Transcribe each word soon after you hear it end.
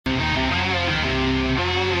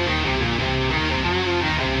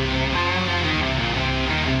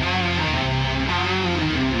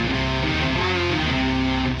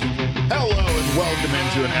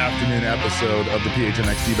to an afternoon episode of the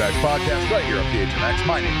PHNX D-Backs podcast right here on PHNX.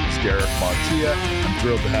 My name is Derek Montilla. I'm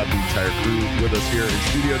thrilled to have the entire crew with us here in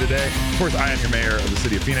studio today. Of course, I am your mayor of the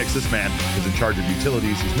city of Phoenix. This man is in charge of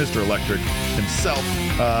utilities. He's Mr. Electric himself,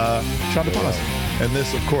 Sean DePaz. And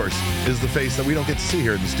this, of course, is the face that we don't get to see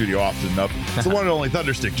here in the studio often enough. It's the one and only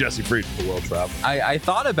Thunderstick, Jesse Fried, the world travel. I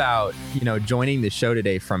thought about, joining the show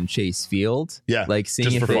today from Chase Field. Yeah. Like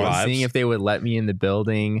seeing if they would let me in the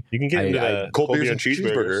building. You can get into the cold beers and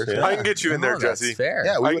cheeseburgers. Yeah. I can get you in there, Jesse. Fair.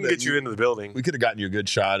 Yeah, I can get you into the building. We could have gotten you a good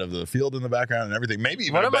shot of the field in the background and everything. Maybe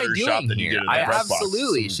even what a am I better doing shot than here? you get in the I press box.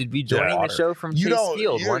 absolutely should be joining the show from Chase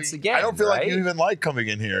Field once again. I don't feel right? like you even like coming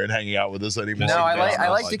in here and hanging out with us anymore. No, I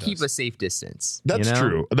like to keep a safe distance. That's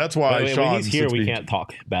true. That's why Sean, when he's here, we can't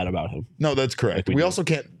talk bad about him. No, that's correct. We also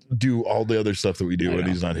can't do all the other stuff that we do when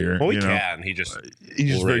he's not here. Well, we can. He's just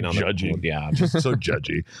very judgy. Yeah, just so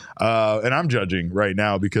judgy. And I'm judging right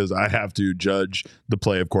now because I have to judge the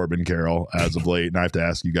play of Corbin Carroll as of late. And I have to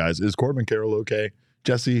ask you guys, is Corbin Carroll okay?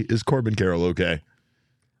 Jesse, is Corbin Carroll okay?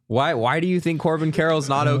 Why do you think Corbin Carroll's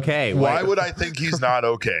not okay? Why would I think he's not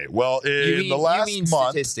okay? Well, the last month,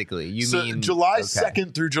 statistically, July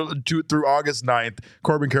 2nd through August 9th,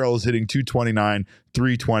 Corbin Carroll is hitting 229,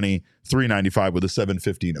 320, 395 with a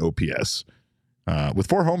 715 OPS. With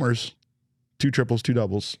 4 homers, 2 triples, 2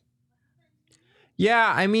 doubles.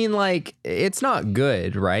 Yeah, it's not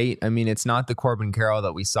good, right? It's not the Corbin Carroll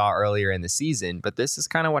that we saw earlier in the season, but this is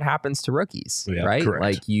kind of what happens to rookies, right? Correct.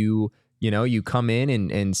 Like you come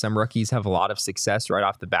in and some rookies have a lot of success right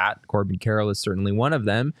off the bat. Corbin Carroll is certainly one of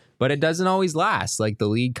them, but it doesn't always last. Like the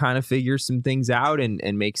league kind of figures some things out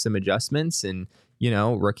and makes some adjustments, and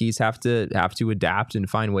rookies have to adapt and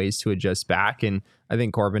find ways to adjust back. And I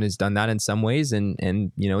think Corbin has done that in some ways,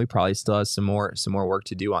 and he probably still has some more work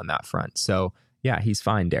to do on that front. So yeah, he's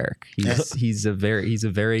fine, Derek. He's a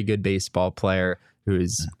very good baseball player who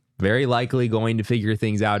is very likely going to figure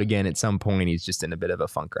things out again at some point. He's just in a bit of a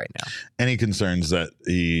funk right now. Any concerns that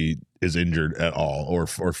he is injured at all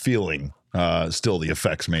or feeling still the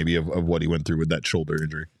effects maybe of what he went through with that shoulder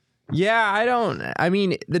injury? Yeah,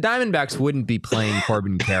 the Diamondbacks wouldn't be playing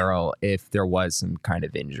Corbin Carroll if there was some kind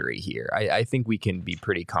of injury here. I think we can be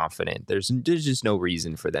pretty confident. There's just no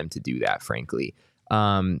reason for them to do that, frankly.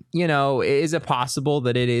 Is it possible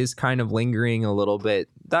that it is kind of lingering a little bit?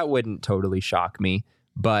 That wouldn't totally shock me.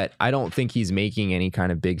 But I don't think he's making any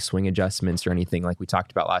kind of big swing adjustments or anything like we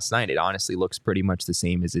talked about last night. It honestly looks pretty much the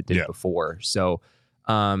same as it did before. So,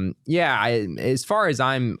 as far as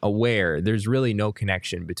I'm aware, there's really no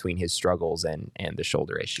connection between his struggles and the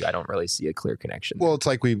shoulder issue. I don't really see a clear connection. Well, it's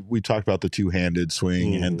like we talked about the two-handed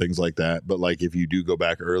swing and things like that. But like if you do go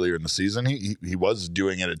back earlier in the season, he was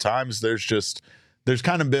doing it at times. There's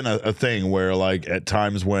kind of been a thing where like at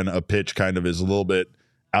times when a pitch kind of is a little bit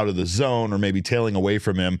out of the zone or maybe tailing away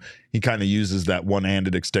from him, he kind of uses that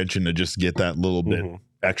one-handed extension to just get that little bit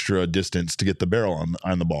extra distance to get the barrel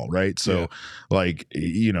on the ball, right? So,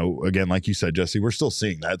 again, like you said, Jesse, we're still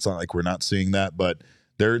seeing that. It's not like we're not seeing that, but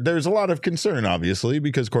there's a lot of concern, obviously,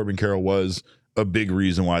 because Corbin Carroll was a big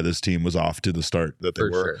reason why this team was off to the start that they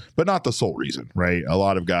were, but not the sole reason, right? A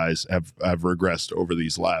lot of guys have regressed over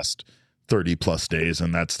these last 30-plus days,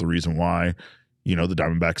 and that's the reason why the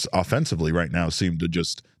Diamondbacks offensively right now seem to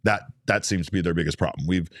just that seems to be their biggest problem.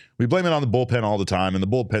 We blame it on the bullpen all the time, and the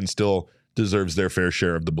bullpen still deserves their fair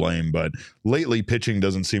share of the blame. But lately, pitching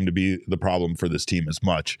doesn't seem to be the problem for this team as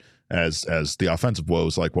much as the offensive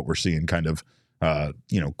woes, like what we're seeing kind of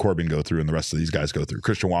Corbin go through and the rest of these guys go through.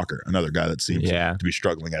 Christian Walker, another guy that seems to be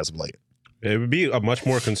struggling as of late. It would be much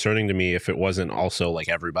more concerning to me if it wasn't also like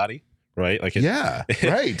everybody. Right? Like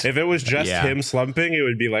right. If it was just him slumping, it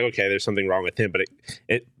would be like, okay, there's something wrong with him. But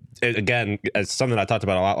it again, as something I talked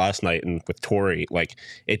about a lot last night and with Tori, like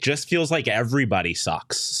it just feels like everybody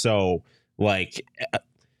sucks. So like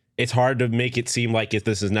it's hard to make it seem like if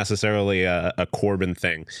this is necessarily a Corbin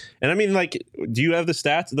thing. And do you have the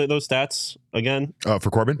stats? Those stats again?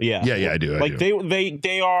 For Corbin? Yeah, I do.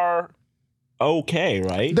 They are okay,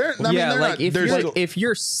 right? If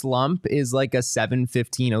your slump is like a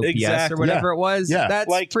 715 OPS or whatever it was, that's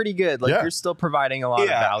like pretty good. You're still providing a lot of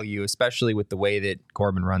value, especially with the way that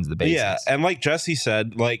Corbin runs the bases. Yeah, and like Jesse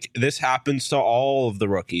said, like this happens to all of the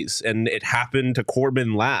rookies, and it happened to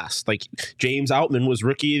Corbin last. Like James Outman was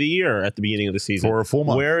Rookie of the Year at the beginning of the season for a full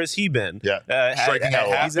month. Where has he been? Striking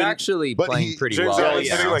out. He's actually playing pretty James well.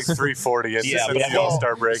 He's hitting like 340 since the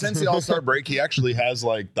All-Star break. Since the All-Star break, he actually has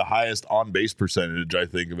like the highest on-base percentage, I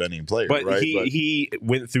think, of any player. But he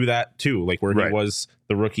went through that too, like where he was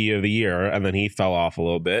the Rookie of the Year, and then he fell off a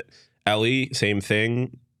little bit. Ellie, same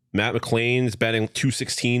thing. Matt McClain's batting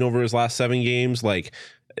 216 over his last 7 games. Like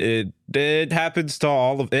It happens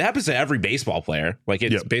to it happens to every baseball player. Like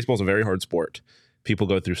baseball's a very hard sport. People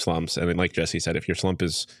go through slumps, and then like Jesse said, if your slump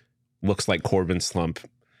looks like Corbin's slump,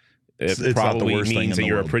 it's probably not the worst means thing that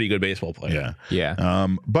you're world. a pretty good baseball player. Yeah.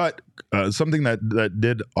 But something that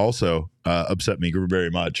did also upset me very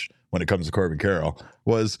much when it comes to Corbin Carroll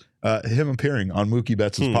was him appearing on Mookie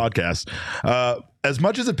Betts' podcast. As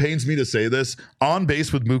much as it pains me to say this, On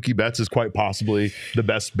Base with Mookie Betts is quite possibly the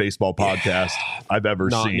best baseball podcast I've ever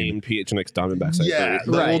Not seen. named PHNX Diamondbacks. Yeah,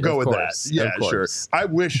 Right, we'll go of with course, that. Yeah, of sure. course. I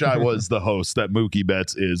wish I was the host that Mookie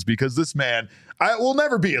Betts is, because this man, I will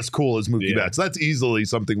never be as cool as Mookie Betts. That's easily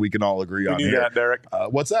something we can all agree on. We knew here. that, Derek.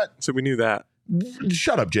 What's that? So we knew that.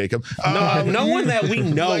 Shut up, Jacob. No one that we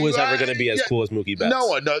know is ever going to be as cool as Mookie Betts.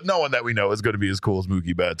 No one that we know is going to be as cool as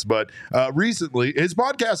Mookie Betts. But recently, his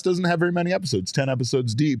podcast doesn't have very many episodes, 10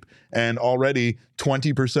 episodes deep, and already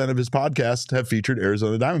 20% of his podcast have featured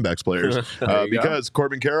Arizona Diamondbacks players because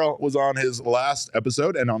Corbin Carroll was on his last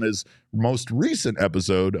episode, and on his most recent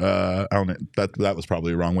episode, that was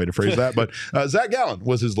probably a wrong way to phrase that, but Zach Gallen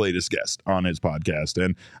was his latest guest on his podcast,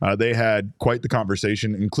 and they had quite the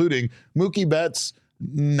conversation, including Mookie Betts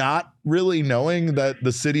not really knowing that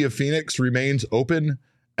the city of Phoenix remains open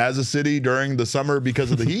as a city during the summer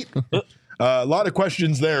because of the heat. A lot of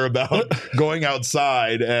questions there about going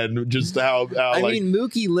outside and just how I mean,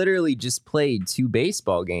 Mookie literally just played 2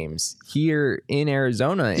 baseball games here in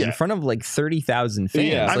Arizona in front of like 30,000 fans.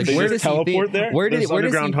 Yeah, like, where does he think, where does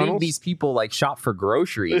he think these people like shop for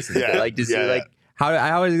groceries? Like,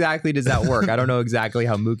 how exactly does that work? I don't know exactly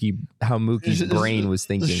how Mookie's brain was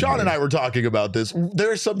thinking. Sean and I were talking about this.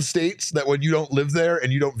 There are some states that when you don't live there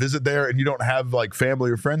and you don't visit there and you don't have like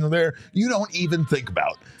family or friends there, you don't even think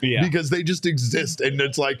about because they just exist. And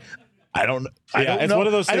it's like, I don't know. One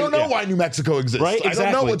of those things, I don't know why New Mexico exists. Right? Exactly.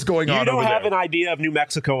 I don't know what's going on. You don't have an an idea of New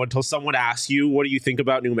Mexico until someone asks you, "What do you think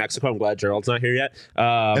about New Mexico?" I'm glad Gerald's not here yet.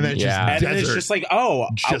 And then it's just like, oh,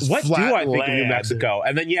 what do I think of New land. Mexico?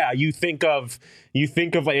 And then you think of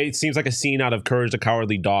like, it seems like a scene out of Courage the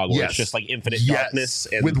Cowardly Dog, where it's just like infinite darkness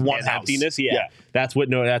and with one emptiness. Yeah. That's what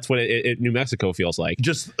New Mexico feels like.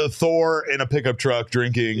 Just a Thor in a pickup truck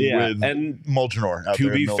drinking with Molchanor. Out to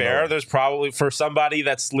there be fair, there's probably, for somebody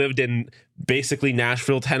that's lived in basically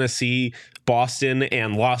Nashville, Tennessee, Boston,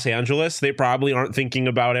 and Los Angeles, they probably aren't thinking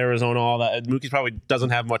about Arizona all that. Mookie probably doesn't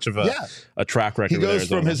have much of a track record. He goes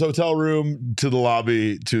from his hotel room to the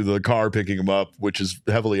lobby to the car picking him up, which is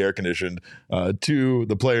heavily air conditioned, to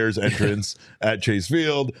the players' entrance at Chase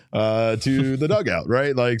Field, to the dugout,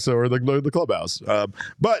 right? Like, so, or the clubhouse.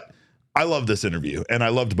 But I love this interview, and I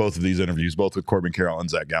loved both of these interviews, both with Corbin Carroll and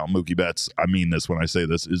Zach Gallen. Mookie Betts, I mean this when I say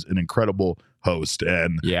this, is an incredible host,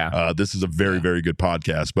 and this is a very, very good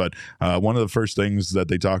podcast. But one of the first things that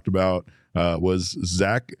they talked about was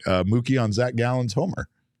Mookie on Zach Gallen's homer.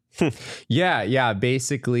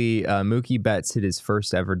 Basically, Mookie Betts hit his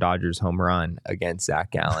first ever Dodgers home run against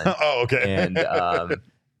Zach Gallen. Oh, okay.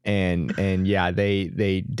 And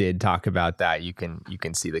they did talk about that. You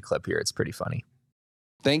can see the clip here. It's pretty funny.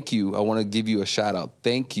 Thank you. I want to give you a shout out.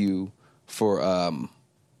 Thank you for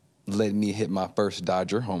letting me hit my first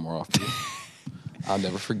Dodger homer off you. I'll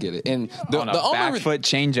never forget it. And the back foot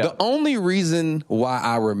changeup. The only reason why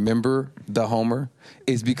I remember the homer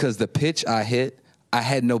is because the pitch I hit, I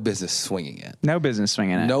had no business swinging at. No business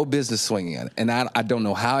swinging at. No business swinging at it. And I don't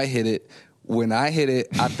know how I hit it. When I hit it,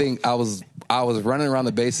 I think I was running around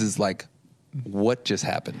the bases like, what just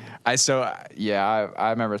happened? I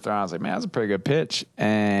remember throwing. I was like, man, that's a pretty good pitch.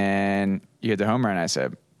 And you hit the homer, and I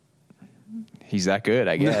said, he's that good,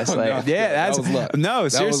 I guess. That was luck. No,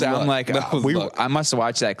 seriously, I'm like, I must have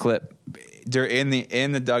watched that clip in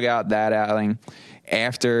the dugout that outing.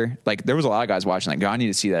 After, like, there was a lot of guys watching. Like, I need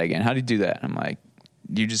to see that again. How do you do that? I'm like,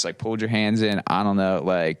 you just like pulled your hands in. I don't know,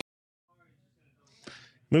 like.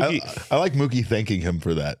 I like Mookie thanking him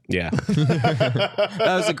for that. Yeah.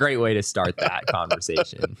 That was a great way to start that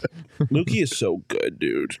conversation. Mookie is so good,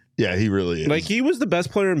 dude. Yeah, he really is. Like, he was the best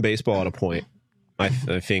player in baseball at a point. I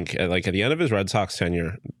think, like, at the end of his Red Sox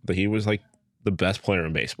tenure, he was like the best player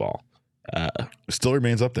in baseball. Still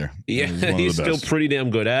remains up there. Yeah, he's still pretty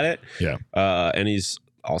damn good at it. Yeah. And he's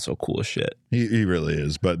also cool as shit. He really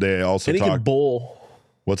is. But they also can bowl.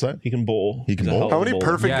 What's that? He can bowl. He can bowl. How many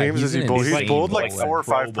perfect games has he bowled? He's bowled like 4 or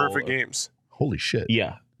 5 perfect games. Holy shit.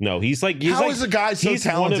 Yeah. No, he's like how is a guy so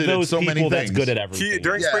talented at so many things? That's good at everything.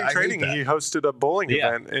 During spring training, he hosted a bowling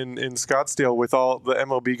event in Scottsdale with all the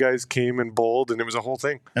MLB guys came and bowled, and it was a whole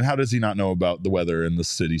thing. And how does he not know about the weather and the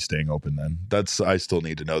city staying open then? I still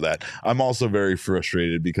need to know that. I'm also very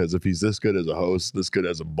frustrated because if he's this good as a host, this good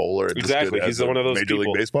as a bowler, and this good he's as one of those Major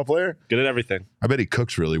League Baseball player, good at everything. I bet he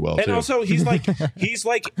cooks really well and too. Also, he's like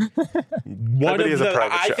one of the.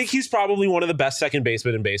 I think he's probably one of the best second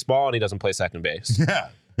basemen in baseball, and he doesn't play second base.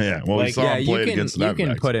 Yeah, well, we saw him play against the Diamondbacks. You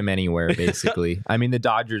can put him anywhere, basically. I mean, the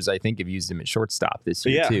Dodgers, I think, have used him at shortstop this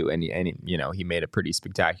year, too. And he made a pretty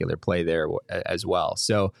spectacular play there as well.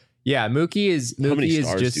 So, yeah, Mookie is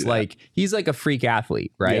just like, he's like a freak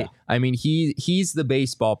athlete, right? Yeah. I mean, he's the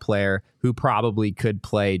baseball player who probably could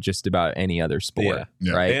play just about any other sport,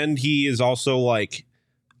 right? And he is also, like,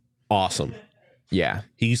 awesome. Yeah.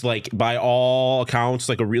 He's, like, by all accounts,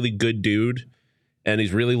 like a really good dude. And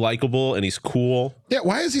he's really likable and he's cool. Yeah,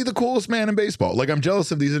 why is he the coolest man in baseball? Like, I'm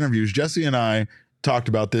jealous of these interviews. Jesse and I talked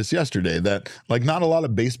about this yesterday, that like not a lot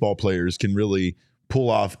of baseball players can really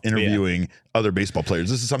pull off interviewing other baseball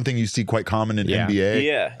players. This is something you see quite common in NBA.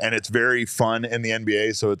 Yeah. And it's very fun in the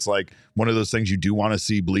NBA. So it's like one of those things you do want to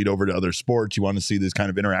see bleed over to other sports. You want to see these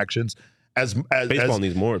kind of interactions. As baseball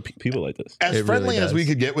needs more people like this. As friendly as we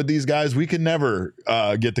could get with these guys, we could never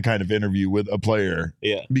get the kind of interview with a player.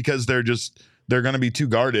 Yeah. Because they're going to be too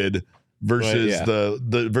guarded versus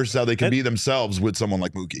versus how they can be themselves with someone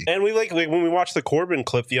like Mookie. And we like when we watched the Corbin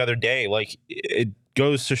clip the other day, like it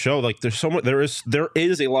goes to show like there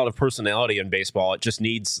is a lot of personality in baseball. It just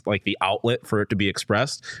needs like the outlet for it to be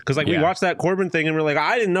expressed. Because like we watched that Corbin thing and we're like,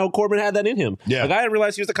 I didn't know Corbin had that in him. Yeah. Like I didn't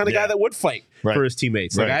realize he was the kind of guy that would fight for his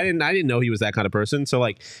teammates. Like I didn't know he was that kind of person. So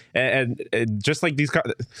like and just like these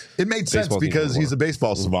it made sense because he's a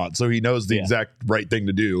baseball savant, so he knows the exact right thing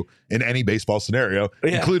to do in any baseball scenario,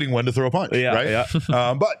 including when to throw a punch.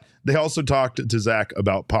 But they also talked to Zach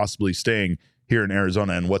about possibly staying here in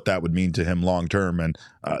Arizona and what that would mean to him long term, and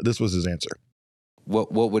this was his answer.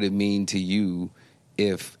 What would it mean to you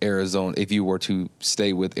if you were to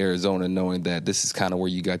stay with Arizona, knowing that this is kind of where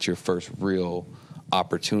you got your first real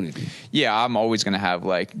opportunity? Yeah, I'm always going to have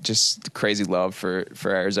like just crazy love for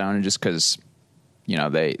Arizona, just because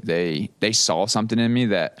they saw something in me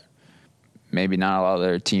that maybe not a lot of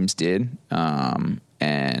their teams did,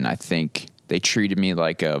 and I think they treated me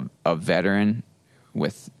like a veteran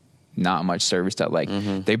with not much service. That like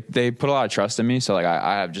they put a lot of trust in me, so like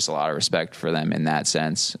I have just a lot of respect for them in that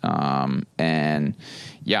sense. And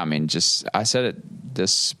yeah, I mean, just I said it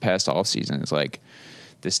this past off season. It's like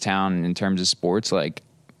this town in terms of sports, like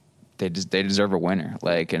they deserve a winner.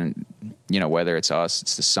 Like, and whether it's us,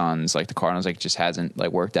 it's the Suns, like the Cardinals, like just hasn't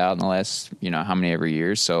like worked out in the last how many ever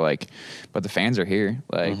years. So like, but the fans are here.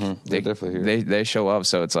 Like they're definitely here. They show up.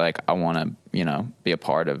 So it's like I want to be a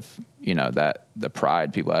part of that the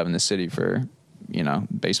pride people have in the city for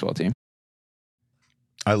baseball team.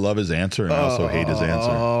 I love his answer and I also hate his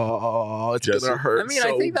answer. Oh, it's gonna hurt. I mean,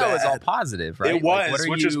 I think that was all positive, right? It was,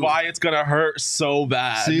 which is why it's gonna hurt so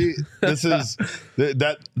bad. See, this is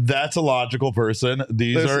that's a logical person.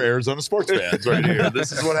 These are Arizona sports fans right here.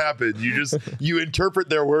 This is what happened. You interpret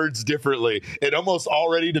their words differently. It almost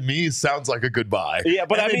already to me sounds like a goodbye. Yeah,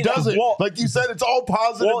 but and I mean, it doesn't. Like you said, it's all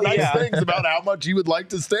positive, nice things about how much you would like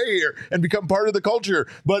to stay here and become part of the culture.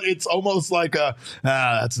 But it's almost like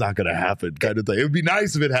that's not gonna happen kind of thing. It would be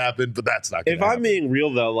nice if it happened, but that's not gonna happen. If I'm being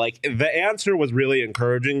real though, like the answer was really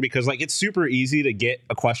encouraging because like it's super easy to get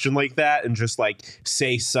a question like that and just like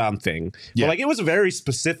say something. But like it was a very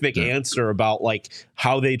specific answer about like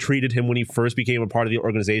how they treated him when he first became a part of the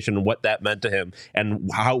organization and what that meant to him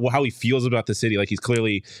and how he feels about the city. Like he's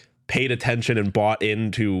clearly paid attention and bought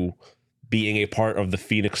into being a part of the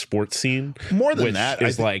Phoenix sports scene. More than that,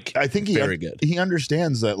 I think very good. He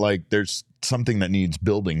understands that like there's something that needs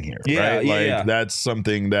building here, right? Like that's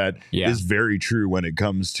something that is very true when it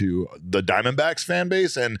comes to the Diamondbacks fan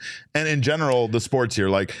base and in general the sports here.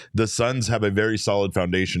 Like the Suns have a very solid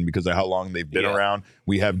foundation because of how long they've been around.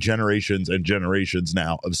 We have generations and generations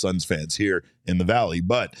now of Suns fans here in the Valley,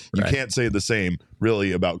 but you can't say the same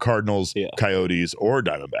really about Cardinals, Coyotes, or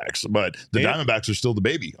Diamondbacks. But the Diamondbacks are still the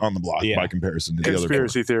baby on the block by comparison to the other.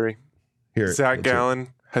 Conspiracy theory. Here, Zach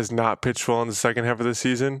Gallen has not pitched well in the second half of the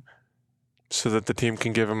season, so that the team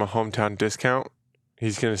can give him a hometown discount.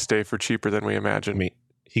 He's going to stay for cheaper than we imagined. I mean,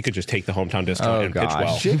 he could just take the hometown discount and pitch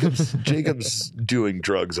well. Jacob's doing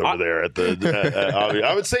drugs over there at the.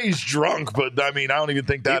 I would say he's drunk, but I mean, I don't even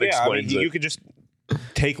think that explains it. You could just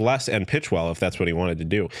take less and pitch well if that's what he wanted to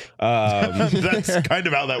do. That's kind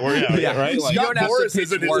of how that works out. Yeah, right. Like, you don't have Morris to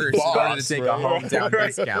pitch worse in order to take a hometown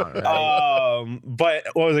discount. Right? But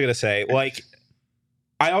what was I going to say? Like,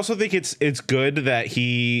 I also think it's good that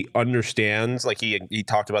he understands, like he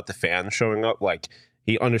talked about the fans showing up, like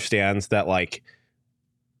he understands that like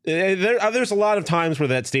there's a lot of times where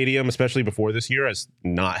that stadium, especially before this year, has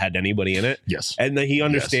not had anybody in it. Yes. And then he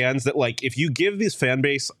understands that like if you give this fan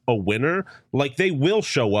base a winner, like they will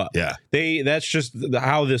show up. Yeah. That's just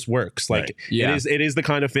how this works. Like it is the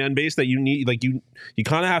kind of fan base that you need. Like you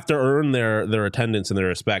kind of have to earn their attendance and their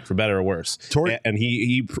respect, for better or worse. And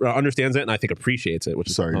he understands it, and I think appreciates it. Which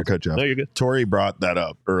is sorry to cut you off. No, you're good. Tori brought that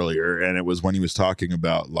up earlier, and it was when he was talking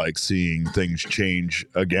about like seeing things change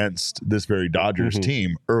against this very Dodgers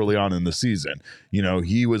team early on in the season. You know,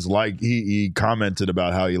 he was like he commented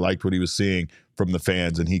about how he liked what he was seeing from the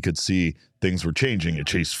fans, and he could see things were changing at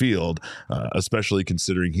Chase Field, especially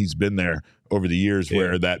considering he's been there over the years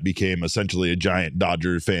where that became essentially a giant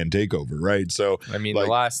Dodger fan takeover, right? So I mean, like,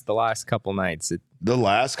 the last couple nights, the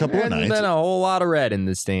last couple of nights, been a whole lot of red in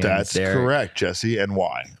the stands. That's correct, Jesse. And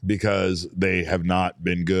why? Because they have not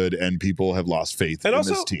been good, and people have lost faith in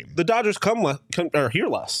this team. The Dodgers come here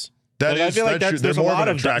less. I feel like there's a lot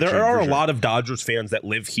of there are a lot of Dodgers fans that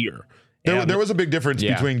live here. There was a big difference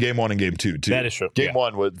between Game 1 and Game 2, too. That is true. Game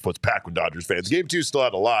 1 was packed with Dodgers fans. Game 2 still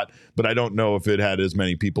had a lot, but I don't know if it had as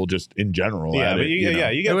many people just in general. Yeah, but you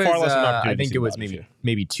get far less opportunity. I think it was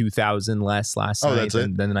maybe 2,000 less last night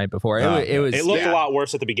than the night before. It looked a lot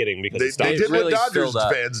worse at the beginning because they did really what Dodgers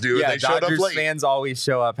fans do. Yeah, and they showed Dodgers up late. fans always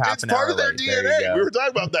show up half it's an hour part of their late. DNA. We were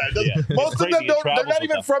talking about that. Most of them they're not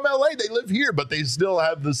even from LA. They live here, but they still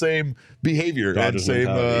have the same behavior Dodgers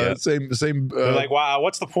and same. They're like, wow,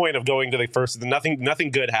 what's the point of going to the first?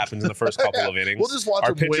 Nothing good happens in the first couple of innings. We'll just watch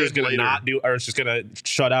our pitcher's going to not do, or it's just going to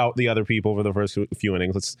shut out the other people for the first few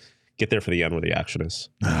innings. Let's get there for the end where the action is.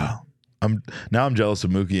 I'm jealous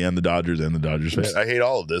of Mookie and the Dodgers fan. I hate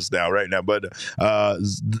all of this right now. But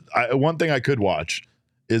one thing I could watch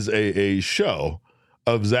is a show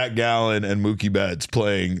of Zach Gallen and Mookie Betts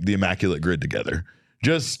playing the Immaculate Grid together.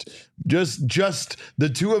 Just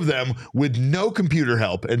the two of them with no computer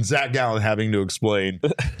help, and Zach Gallen having to explain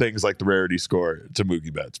things like the rarity score to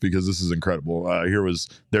Mookie Betts, because this is incredible. Here was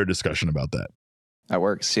their discussion about that. That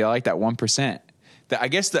works. See, I like that 1%. I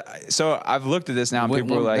guess so I've looked at this now, and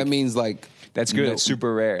people are like, that means like that's good. It's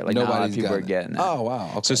super rare. Like not a lot of people are getting that. Oh wow.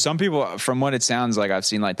 Okay. So some people, from what it sounds like, I've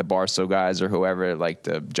seen like the Barstool guys or whoever, like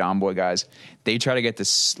the John Boy guys, they try to get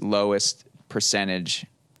the lowest percentage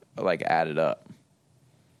like added up.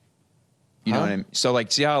 You know what I mean? So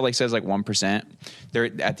like, see how it like says like 1%? There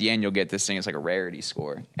at the end you'll get this thing. It's like a rarity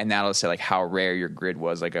score, and that'll say like how rare your grid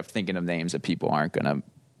was. Like I'm thinking of names that people aren't gonna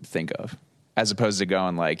think of, as opposed to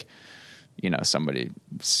going like, you know, somebody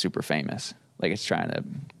super famous. Like it's trying to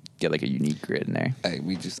get like a unique grid in there. Hey,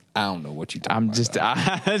 I don't know what you're talking about.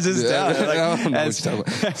 I don't know what you're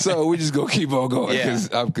talking about. So we just go keep on going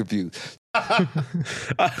because I'm confused. I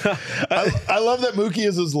love that Mookie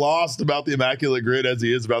is as lost about the Immaculate Grid as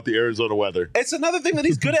he is about the Arizona weather. It's another thing that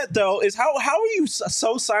he's good at, though, is how are you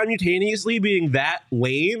so simultaneously being that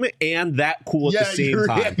lame and that cool at the same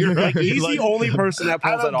time? You're right. Like, he's the only person that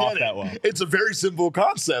pulls it off that well. It's a very simple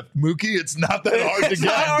concept, Mookie. It's not that hard to get. It's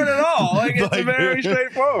not hard at all. Like it's very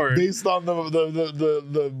straightforward. Based on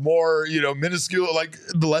the more minuscule, like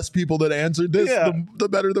the less people that answered this, the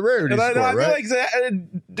better the rarity score. I right? feel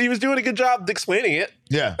like he was doing a good job explaining it.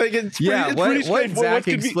 Yeah. Like it's pretty what Zach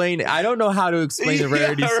explained, I don't know how to explain the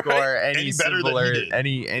rarity score any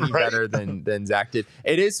better than Zach did.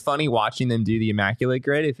 It is funny watching them do the Immaculate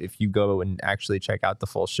Grid. If you go and actually check out the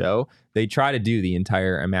full show, they try to do the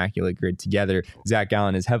entire Immaculate Grid together. Zach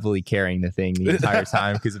Gallen is heavily carrying the thing the entire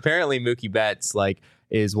time because apparently Mookie Betts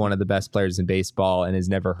is one of the best players in baseball and has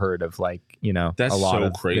never heard of That's a lot so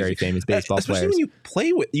of crazy. very famous baseball Especially players. when you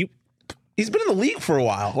play with you. He's been in the league for a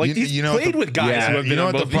while. Like he's played with guys who have been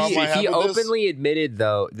on both. He openly admitted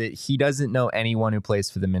though that he doesn't know anyone who plays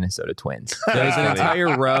for the Minnesota Twins. There's an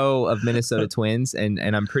entire row of Minnesota Twins, and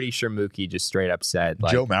I'm pretty sure Mookie just straight up said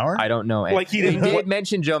Joe Mauer. I don't know. Like he did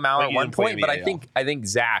mention Joe Mauer at one point, but I think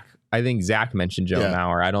Zach mentioned Joe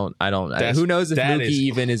Mauer. I don't. Who knows if Mookie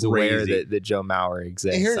even is aware that Joe Mauer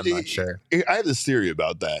exists? I'm not sure. I have this theory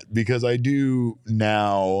about that because I do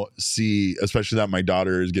now see, especially that my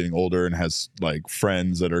daughter is getting older and has like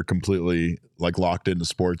friends that are completely like locked into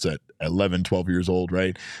sports at 11, 12 years old,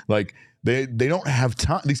 right? Like they don't have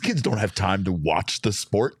time. These kids don't have time to watch the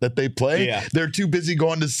sport that they play. Yeah. They're too busy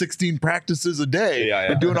going to 16 practices a day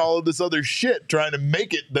and doing all of this other shit, trying to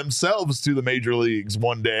make it themselves to the major leagues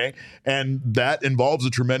one day. And that involves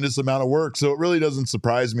a tremendous amount of work. So it really doesn't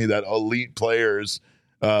surprise me that elite players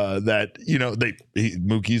that,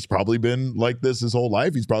 Mookie's probably been like this his whole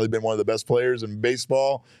life. He's probably been one of the best players in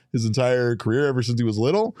baseball his entire career ever since he was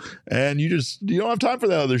little. And you don't have time for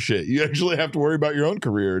that other shit. You actually have to worry about your own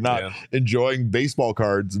career, not enjoying baseball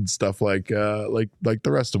cards and stuff like the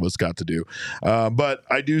rest of us got to do. But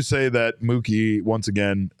I do say that Mookie, once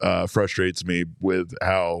again, frustrates me with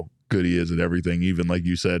how good he is at everything, even like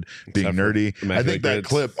you said, being nerdy. I think that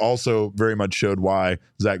clip also very much showed why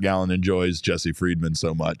Zach Gallen enjoys Jesse Friedman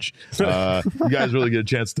so much. You guys really get a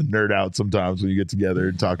chance to nerd out sometimes when you get together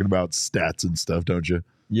and talking about stats and stuff, don't you?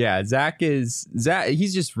 Yeah, Zach. He's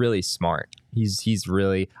just really smart. He's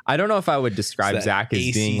really. I don't know if I would describe Zach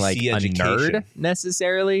as being like a nerd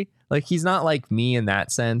necessarily. Like, he's not like me in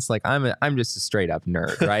that sense. Like, I'm just a straight up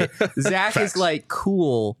nerd, right? Zach is like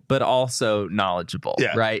cool, but also knowledgeable,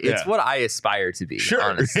 right? It's what I aspire to be. Sure.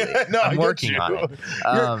 Honestly, no, I'm working on it.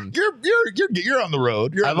 You're on the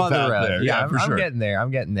road. I'm on the road. There. Yeah, I'm getting there.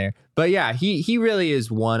 I'm getting there. But yeah, he really is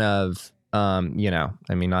one of,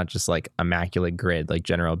 not just like immaculate grid, like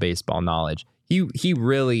general baseball knowledge. He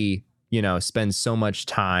really, spends so much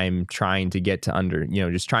time trying to get to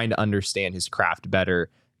just trying to understand his craft better.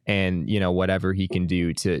 And, whatever he can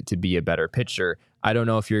do to be a better pitcher. I don't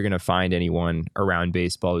know if you're going to find anyone around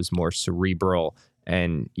baseball who's more cerebral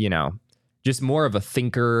and, just more of a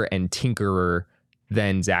thinker and tinkerer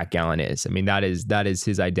than Zach Gallen is. I mean, that is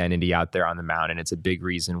his identity out there on the mound. And it's a big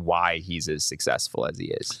reason why he's as successful as he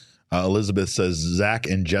is. Elizabeth says, Zach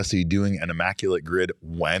and Jesse doing an immaculate grid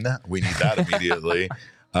when? We need that immediately.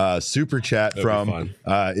 Super chat from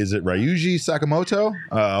is it Ryuji Sakamoto?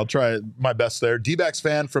 I'll try my best there. D-backs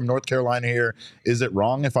fan from North Carolina here. Is it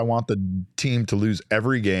wrong if I want the team to lose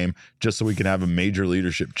every game just so we can have a major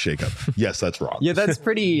leadership shakeup? Yes, that's wrong. Yeah, that's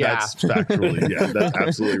pretty. That's factually, that's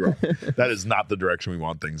absolutely wrong. That is not the direction we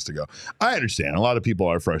want things to go. I understand. A lot of people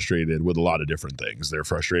are frustrated with a lot of different things. They're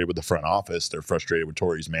frustrated with the front office. They're frustrated with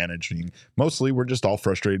Torrey's managing. Mostly, we're just all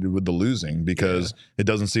frustrated with the losing because it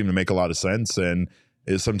doesn't seem to make a lot of sense. And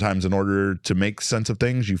is sometimes in order to make sense of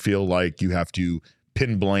things, you feel like you have to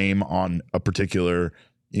pin blame on a particular,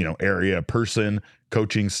 area, person,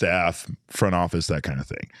 coaching staff, front office, that kind of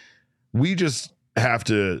thing. We just have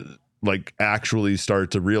to actually start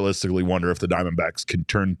to realistically wonder if the Diamondbacks can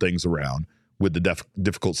turn things around with the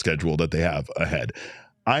difficult schedule that they have ahead.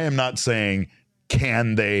 I am not saying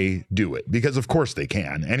can they do it, because of course they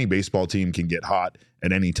can. Any baseball team can get hot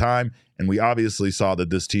at any time. And we obviously saw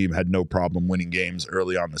that this team had no problem winning games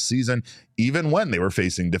early on the season, even when they were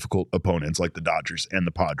facing difficult opponents like the Dodgers and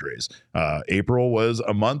the Padres. April was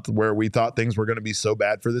a month where we thought things were going to be so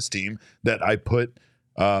bad for this team that I put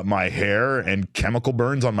my hair and chemical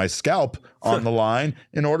burns on my scalp on the line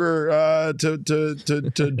in order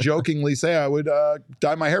to jokingly say I would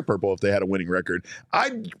dye my hair purple if they had a winning record.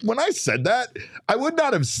 When I said that, I would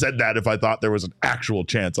not have said that if I thought there was an actual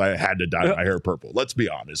chance I had to dye my hair purple. Let's be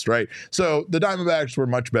honest, right? So the Diamondbacks were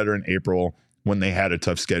much better in April when they had a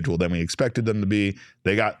tough schedule than we expected them to be.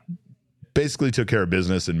 They basically took care of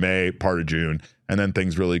business in May, part of June, and then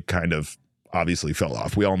things really kind of obviously fell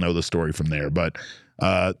off. We all know the story from there, but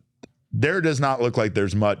there does not look like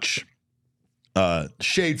there's much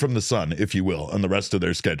shade from the sun, if you will, on the rest of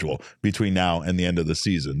their schedule between now and the end of the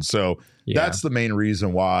season. So that's the main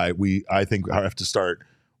reason why I think I have to start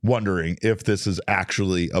wondering if this is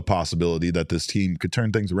actually a possibility that this team could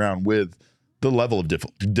turn things around with the level of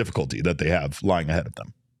difficulty that they have lying ahead of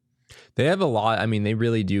them. They have a lot. I mean, they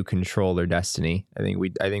really do control their destiny. I think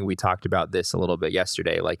we talked about this a little bit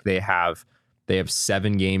yesterday. Like they have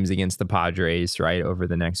 7 games against the Padres, right, over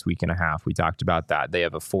the next week and a half. We talked about that. They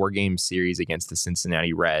have a 4-game series against the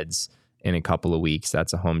Cincinnati Reds in a couple of weeks.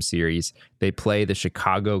 That's a home series. They play the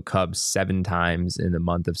Chicago Cubs 7 times in the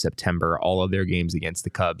month of September. All of their games against the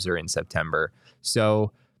Cubs are in September.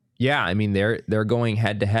 So, yeah, I mean, they're going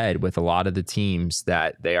head to head with a lot of the teams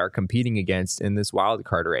that they are competing against in this wild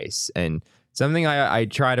card race. And something I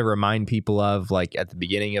try to remind people of, like at the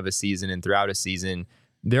beginning of a season and throughout a season,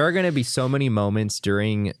 there are going to be so many moments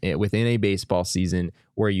within a baseball season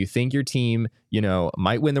where you think your team,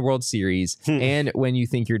 might win the World Series, and when you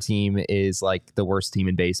think your team is like the worst team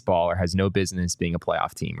in baseball or has no business being a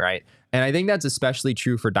playoff team, right? And I think that's especially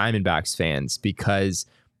true for Diamondbacks fans because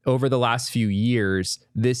over the last few years,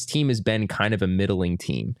 this team has been kind of a middling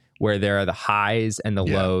team where there are the highs and the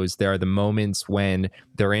lows. There are the moments when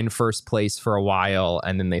they're in first place for a while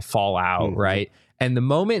and then they fall out, right? And the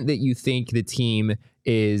moment that you think the team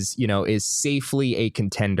is safely a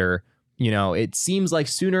contender, it seems like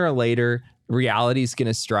sooner or later reality is going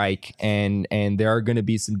to strike and there are going to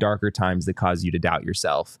be some darker times that cause you to doubt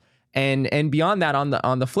yourself. And beyond that,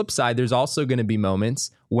 on the flip side, there's also going to be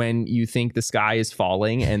moments when you think the sky is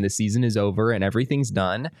falling and the season is over and everything's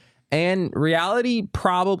done. And reality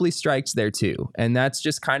probably strikes there too. And that's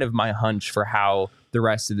just kind of my hunch for how the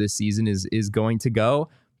rest of this season is going to go.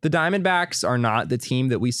 The Diamondbacks are not the team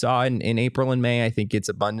that we saw in April and May. I think it's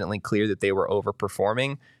abundantly clear that they were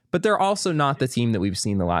overperforming, but they're also not the team that we've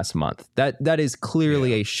seen the last month. That is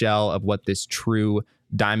clearly a shell of what this true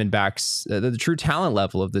Diamondbacks, the true talent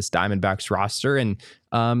level of this Diamondbacks roster. And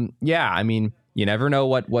I mean, you never know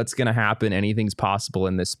what's going to happen. Anything's possible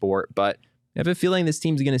in this sport, but I have a feeling this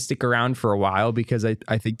team's going to stick around for a while because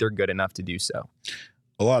I think they're good enough to do so.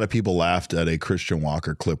 A lot of people laughed at a Christian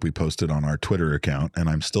Walker clip we posted on our Twitter account, and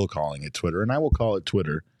I'm still calling it Twitter, and I will call it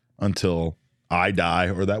Twitter until I die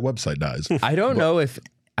or that website dies. I don't know if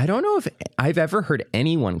I've ever heard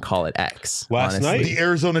anyone call it X. Last night, the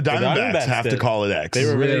Arizona Diamondbacks have to call it X. They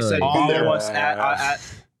were really Really? follow us at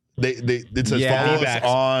it says Yeah. follow us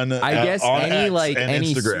on I guess on any X like and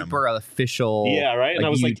any Instagram. super official. yeah, right. And I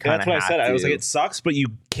was you like, that's kinda what I said. have I was like, to. it sucks, but you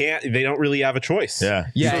can't. They don't really have a choice. Yeah,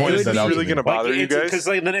 Yeah, He it pointed would that be out to really me. going to bother you guys? Because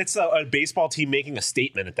then it's a baseball team making a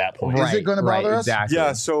statement at that point. Is it gonna bother us? Exactly.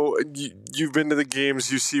 Yeah, so you've been to the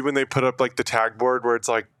games. You see when they put up like the tag board where it's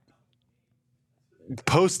like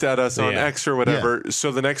post at us on Yeah. X or whatever.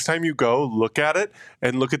 So the next time you go, look at it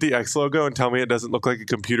and look at the X logo and tell me it doesn't look like a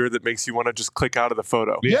computer that makes you want to just click out of the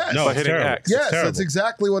photo. Yes. no, by it's hitting terrible. X. Yes, It's terrible. that's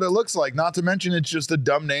exactly what it looks like. Not to mention it's just a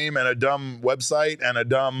dumb name and a dumb website and a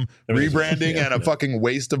dumb rebranding and a fucking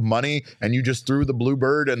waste of money. And you just threw the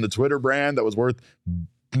Bluebird and the Twitter brand that was worth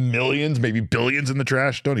millions, maybe billions in the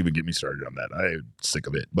trash. Don't even get me started on that. I'm sick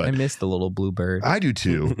of it. But I miss the little bluebird. I do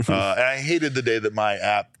too. And I hated the day that my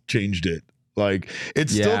app changed it. Like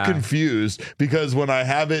it's still Yeah. confused because when I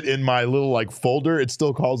have it in my little like folder, it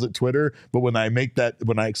still calls it Twitter. But when I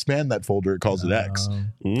expand that folder, it calls it X.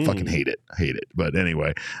 Fucking hate it. But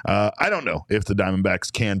anyway, I don't know if the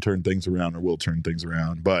Diamondbacks can turn things around or will turn things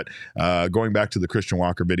around. But going back to the Christian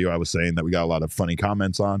Walker video, I was saying that we got a lot of funny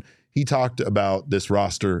comments on. He talked about this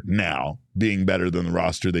roster now being better than the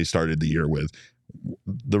roster they started the year with.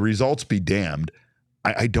 The results be damned.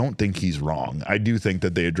 I don't think he's wrong. I do think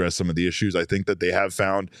that they address some of the issues. I think that they have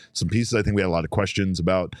found some pieces. I think we had a lot of questions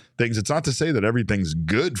about things. It's not to say that everything's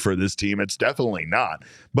good for this team. It's definitely not.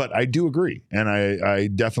 But I do agree. And I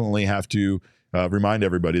definitely have to remind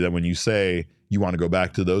everybody that when you say you want to go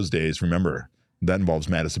back to those days, remember, that involves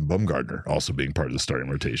Madison Bumgarner also being part of the starting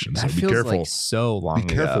rotation. So That be feels careful. like so long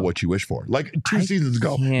Be careful ago. what you wish for. Like two I seasons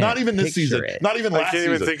ago. can't Not even this picture season. it. Not even I last can't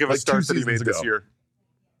season. even think of a like start 2 that he made seasons this ago. year.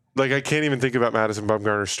 Like, I can't even think about Madison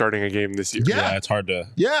Bumgarner starting a game this year. Yeah. It's hard to.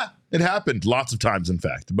 Yeah, it happened lots of times, in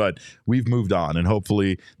fact. But we've moved on, and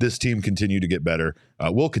hopefully this team continue to get better.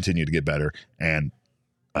 Will continue to get better. And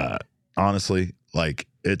honestly, like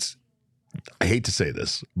I hate to say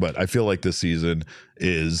this, but I feel like this season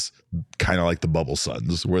is kind of like the Bubble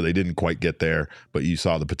Suns, where they didn't quite get there, but you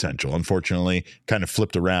saw the potential. Unfortunately, kind of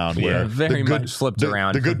flipped around. Yeah, Where very much flipped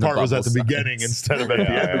around The good from the part was at Bubble the beginning Suns. instead of at the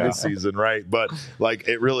end of the season, right? But like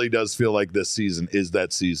it really does feel like this season is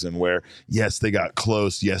that season where yes, they got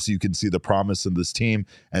close. Yes, you can see the promise in this team,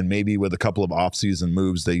 and maybe with a couple of off-season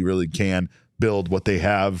moves, they really can build what they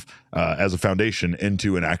have as a foundation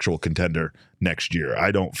into an actual contender next year.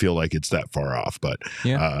 I don't feel like it's that far off, but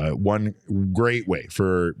one great way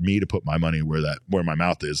for me to put my money where my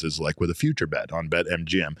mouth is like with a future bet on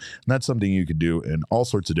BetMGM. And that's something you could do in all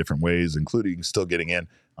sorts of different ways, including still getting in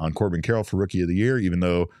on Corbin Carroll for Rookie of the Year, even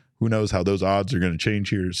though who knows how those odds are going to change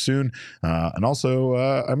here soon. And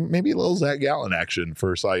also maybe a little Zach Gallen action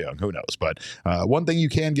for Cy Young. Who knows? But one thing you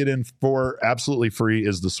can get in for absolutely free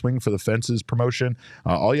is the Swing for the Fences promotion.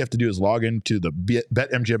 All you have to do is log into the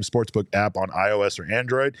BetMGM Sportsbook app on iOS or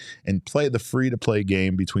Android and play the free-to-play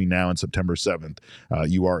game between now and September 7th.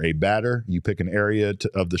 You are a batter. You pick an area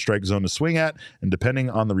of the strike zone to swing at, and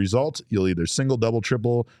depending on the result, you'll either single, double,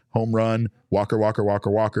 triple, home run, walker,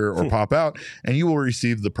 or pop out, and you will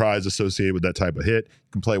receive the prize associated with that type of hit.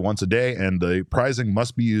 You can play once a day, and the prizing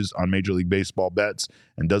must be used on Major League Baseball bets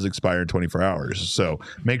and does expire in 24 hours. So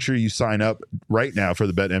make sure you sign up right now for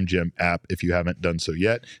the BetMGM app if you haven't done so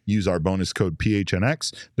yet. Use our bonus code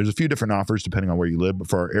PHNX. There's a few different offers depending on where you live, but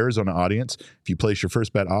for our Arizona audience, if you place your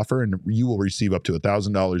first bet offer, and you will receive up to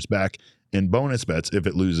 $1,000 back in bonus bets if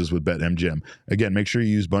it loses with BetMGM. Again, make sure you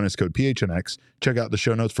use bonus code PHNX. Check out the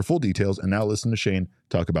show notes for full details, and now listen to Shane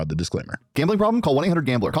talk about the disclaimer. Gambling problem? Call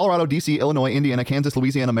 1-800-GAMBLER. Colorado, D.C., Illinois, Indiana, Kansas,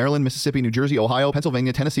 Louisiana, Maryland, Mississippi, New Jersey, Ohio,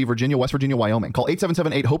 Pennsylvania, Tennessee, Virginia, West Virginia, Wyoming. Call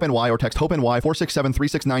 877-8-HOPE-NY or text HOPE-NY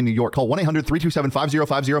 467-369 New York. Call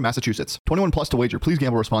 1-800-327-5050 Massachusetts. 21 plus to wager. Please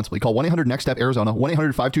gamble responsibly. Call 1-800-NEXT-STEP Arizona.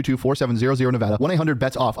 1-800-522-4700 Nevada.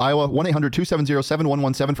 1-800-BETS-OFF Iowa.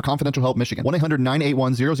 1-800-270-7117 for confidential help Michigan.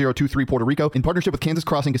 1-800-981-0023 Puerto Rico. In partnership with Kansas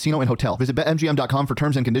Crossing Casino and Hotel. Visit BetMGM.com for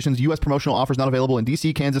terms and conditions. U.S. promotional offers not available in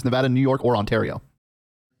D.C., Kansas, Nevada, New York, or Ontario.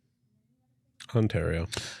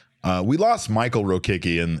 We lost Michael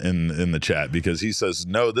Rokicki in the chat because he says,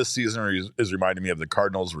 no, this season is reminding me of the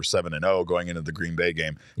Cardinals were 7-0 going into the Green Bay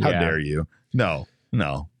game. How dare you? No,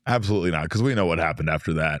 absolutely not. Because we know what happened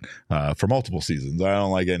after that for multiple seasons. I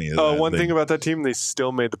don't like any of that. One thing about that team, they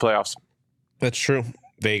still made the playoffs. That's true.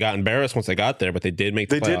 They got embarrassed once they got there, but they did make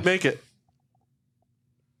the playoffs. They did make it.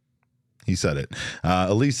 He said it.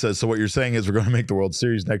 Elise says, so what you're saying is we're going to make the World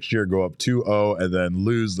Series next year, go up 2-0, and then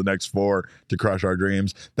lose the next 4 to crush our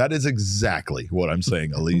dreams. That is exactly what I'm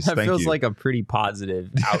saying, Elise. That Thank you. feels like a pretty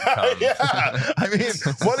positive outcome. Yeah. I mean,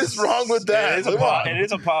 what is wrong with that? It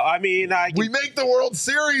is I mean, we make the World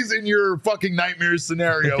Series in your fucking nightmare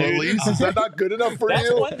scenario, Elise. Is that not good enough for you?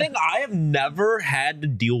 That's one thing I have never had to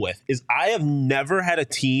deal with is I have never had a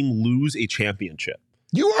team lose a championship.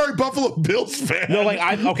 You are a Buffalo Bills fan. No, like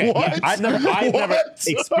I've never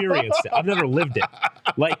experienced it. I've never lived it.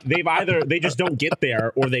 Like they just don't get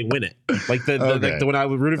there or they win it. Like when I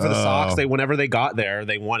rooted for the Sox, whenever they got there,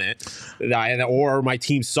 they won it. Or my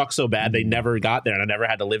team sucked so bad they never got there, and I never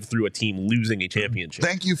had to live through a team losing a championship.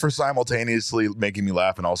 Thank you for simultaneously making me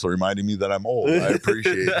laugh and also reminding me that I'm old. I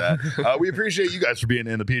appreciate that. We appreciate you guys for being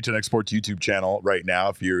in the PHNX Sports YouTube channel right now.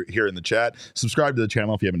 If you're here in the chat, subscribe to the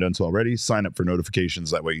channel if you haven't done so already. Sign up for notifications.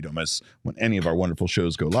 That way you don't miss when any of our wonderful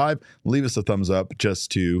shows go live. Leave us a thumbs up just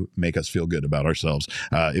to make us feel good about ourselves.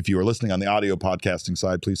 If you are listening on the audio podcasting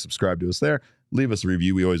side, please subscribe to us there. Leave us a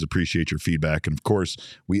review. We always appreciate your feedback. And of course,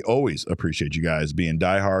 we always appreciate you guys being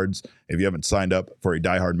diehards. If you haven't signed up for a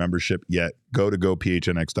diehard membership yet, go to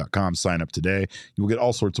gophnx.com, sign up today. You will get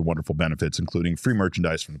all sorts of wonderful benefits, including free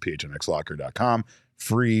merchandise from the phnxlocker.com,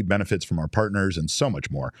 free benefits from our partners, and so much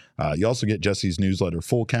more. You also get Jesse's newsletter,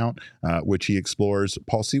 Full Count, which he explores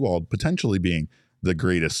Paul Sewald potentially being the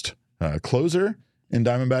greatest closer in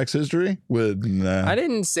Diamondbacks history. I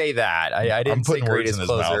didn't say that. I didn't say greatest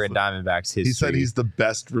closer in Diamondbacks history. He said he's the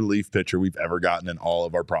best relief pitcher we've ever gotten, and all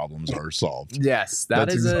of our problems are solved. Yes,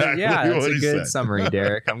 that's exactly that's a good summary,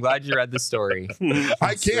 Derek. I'm glad you read the story.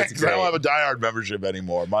 I can't because I don't have a diehard membership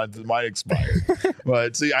anymore. Mine expired.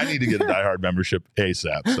 But see, I need to get a diehard membership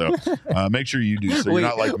ASAP. So make sure you do. So you're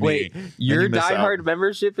not like me. Wait, your diehard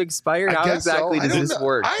membership expired? How exactly does this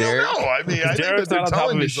work, Derek? I don't know. I mean, I think they're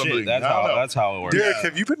telling me something. That's how it works. Derek,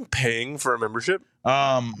 have you been paying for a membership?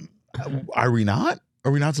 Are we not?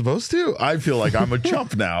 Are we not supposed to? I feel like I'm a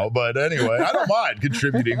chump now, but anyway, I don't mind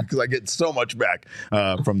contributing because I get so much back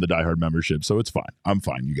from the diehard membership, so it's fine. I'm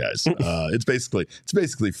fine, you guys. It's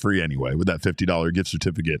basically free anyway with that $50 gift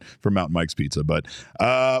certificate from Mountain Mike's Pizza. But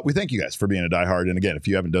we thank you guys for being a diehard, and again, if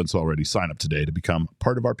you haven't done so already, sign up today to become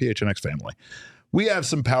part of our PHNX family. We have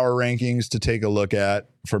some power rankings to take a look at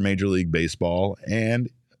for Major League Baseball,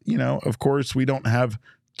 and of course, we don't have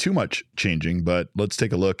too much changing, but let's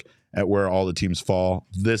take a look at where all the teams fall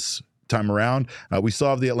this time around. We still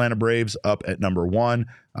have the Atlanta Braves up at number 1.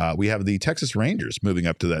 We have the Texas Rangers moving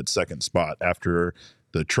up to that second spot after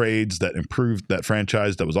the trades that improved that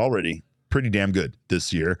franchise that was already pretty damn good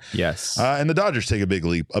this year. Yes. And the Dodgers take a big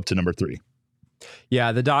leap up to number 3.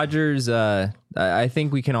 Yeah, the Dodgers, I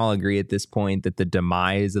think we can all agree at this point that the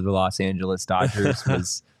demise of the Los Angeles Dodgers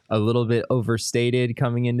was a little bit overstated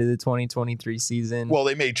coming into the 2023 season. Well,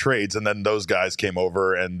 they made trades, and then those guys came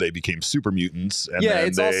over, and they became super mutants. And yeah,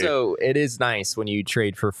 it is nice when you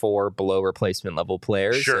trade for 4 below replacement level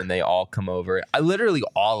players, and they all come over. Literally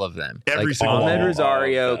all of them. Every single one. Ahmed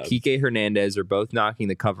Rosario, Kike Hernandez are both knocking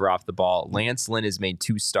the cover off the ball. Lance Lynn has made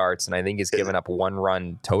 2 starts, and I think has given up 1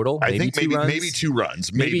 run total. I think maybe 2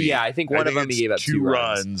 runs. Maybe. I think one of them he gave up 2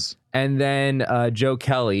 runs. And then Joe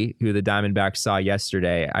Kelly, who the Diamondbacks saw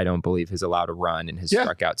yesterday, I don't believe has allowed a run and has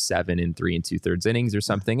struck out 7 in 3 2/3 innings or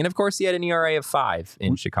something. And of course, he had an ERA of 5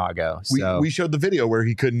 in Chicago. So we showed the video where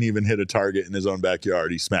he couldn't even hit a target in his own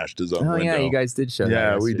backyard. He smashed his own window. Yeah, you guys did show that.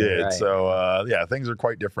 Yeah, we did. Right. So things are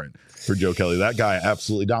quite different for Joe Kelly. That guy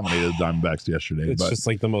absolutely dominated the Diamondbacks yesterday. It's just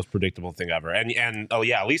like the most predictable thing ever. And at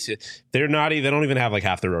least they don't even have like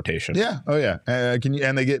half the rotation. Yeah. Oh yeah.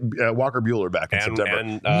 And they get Walker Buehler back in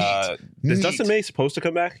September. Is Dustin May supposed to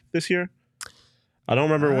come back this year? I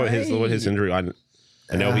don't remember what his injury. I know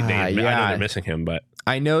I know they're missing him, but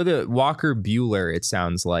I know that Walker Buehler, it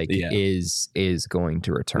sounds like, is going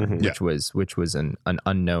to return, which was an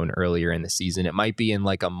unknown earlier in the season. It might be in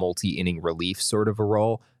like a multi-inning relief sort of a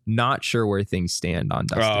role. Not sure where things stand on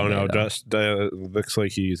Dustin. Looks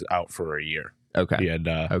like he's out for a year. Okay. He had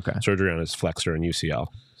surgery on his flexor and UCL.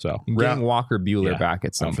 So getting Walker Buehler back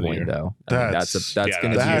at some point, though, that's going to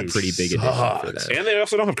be a pretty big addition for them. And they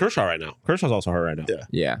also don't have Kershaw right now. Kershaw's also hurt right now.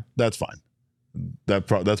 Yeah. That's fine.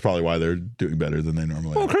 That's probably why they're doing better than they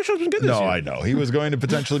normally are. Well, Kershaw's been good this year. No, I know. He was going to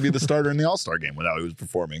potentially be the starter in the All-Star game without he was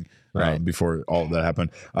performing before all of that happened.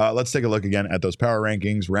 Let's take a look again at those power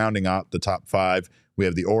rankings. Rounding out the top 5, we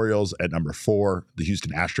have the Orioles at number 4, the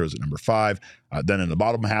Houston Astros at number 5. Then in the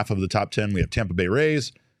bottom half of the top 10, we have Tampa Bay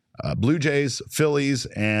Rays, Blue Jays, Phillies,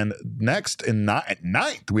 and next in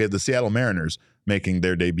ninth, we have the Seattle Mariners making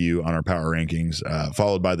their debut on our power rankings,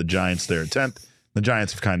 followed by the Giants there at 10th. The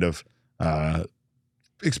Giants have kind of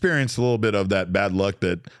experienced a little bit of that bad luck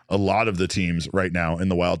that a lot of the teams right now in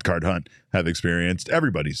the wild card hunt have experienced.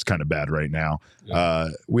 Everybody's kind of bad right now.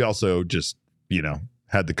 We also just,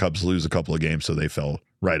 had the Cubs lose a couple of games, so they fell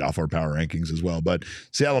right off our power rankings as well. But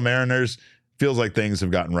Seattle Mariners, feels like things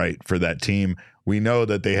have gotten right for that team. We know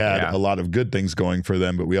that they had a lot of good things going for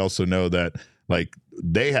them, but we also know that like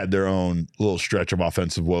they had their own little stretch of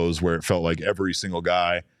offensive woes where it felt like every single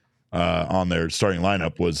guy on their starting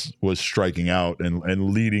lineup was striking out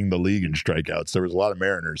and leading the league in strikeouts. There was a lot of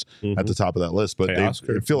Mariners at the top of that list, but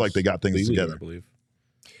they feel like they got things together. I believe.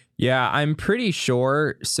 Yeah, I'm pretty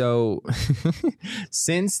sure. So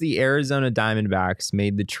since the Arizona Diamondbacks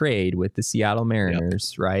made the trade with the Seattle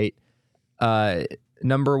Mariners, right?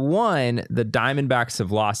 Number one, the Diamondbacks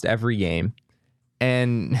have lost every game.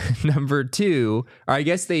 And number 2, or I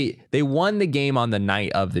guess they won the game on the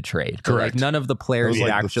night of the trade. Correct. Like none of the players had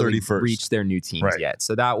actually the 31st. reached their new teams yet.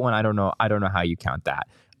 So that one, I don't know how you count that.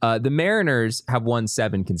 The Mariners have won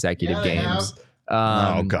 7 consecutive games.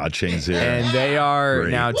 Oh God, Shane's here. And they are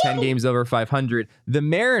now 10 games over 500. The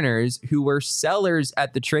Mariners, who were sellers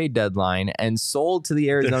at the trade deadline and sold to the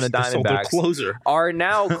Arizona Diamondbacks, are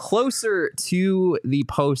now closer to the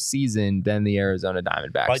postseason than the Arizona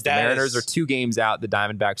Diamondbacks. Like the Mariners are 2 games out. The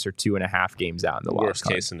Diamondbacks are 2.5 games out in the worst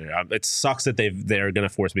case scenario. It sucks that they're going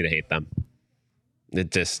to force me to hate them.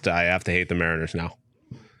 I have to hate the Mariners now.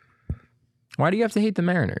 Why do you have to hate the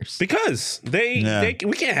Mariners? Because we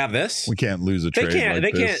can't have this. We can't lose a trade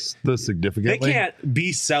this significantly. They can't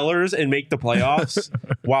be sellers and make the playoffs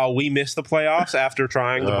while we miss the playoffs after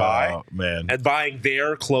trying to buy and buying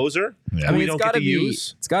their closer. Yeah. I mean, it's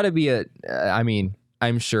got to be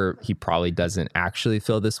I'm sure he probably doesn't actually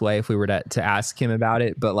feel this way if we were to ask him about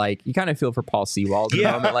it, but like you kind of feel for Paul Sewald in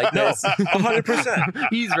a moment like this. 100%.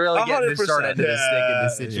 He's really getting the short end of the stick in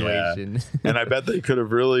this situation. Yeah. And I bet they could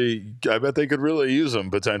really use him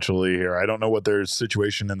potentially here. I don't know what their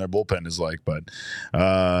situation in their bullpen is like, but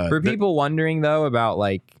for people wondering though about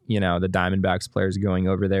like, the Diamondbacks players going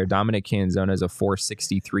over there, Dominic Canzone has a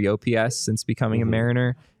 463 OPS since becoming a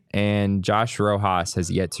Mariner. And Josh Rojas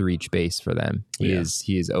has yet to reach base for them. He is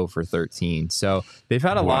 0 for 13. So they've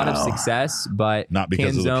had a lot of success, but not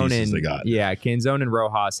because of the pieces they got. Yeah, Canzone and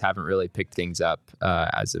Rojas haven't really picked things up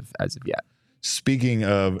as of yet. Speaking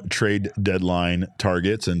of trade deadline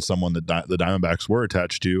targets and someone that the Diamondbacks were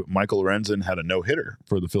attached to, Michael Lorenzen had a no-hitter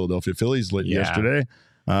for the Philadelphia Phillies yesterday.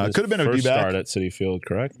 Could have been a D-back start at Citi Field,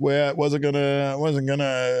 correct? Well, it was gonna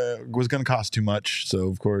cost too much. So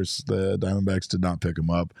of course the Diamondbacks did not pick him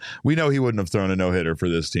up. We know he wouldn't have thrown a no-hitter for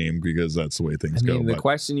this team because that's the way things go. The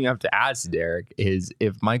question you have to ask, Derek, is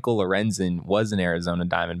if Michael Lorenzen was an Arizona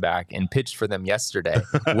Diamondback and pitched for them yesterday,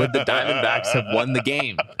 would the Diamondbacks have won the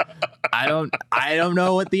game? I don't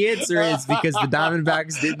know what the answer is because the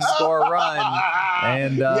Diamondbacks didn't score a run.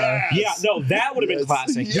 And that would have been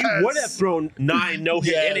classic. He would have thrown 9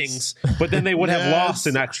 no-hit innings, but then they would have lost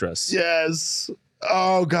in extras. Yes.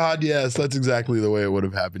 Oh God, yes. That's exactly the way it would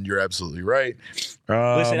have happened. You're absolutely right.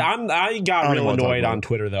 Listen, I got real annoyed on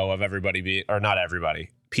Twitter though of everybody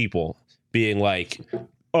people being like,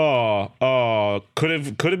 could have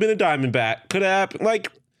been a Diamondback, could have happened.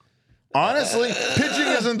 Like, honestly, pitching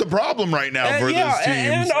isn't the problem right now for this team.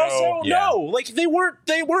 And also, like they weren't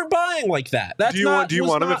buying like that. That's do you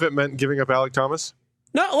want him if it meant giving up Alec Thomas?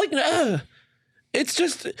 No, like it's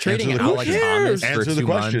just trading Alec Thomas for Answer 2 the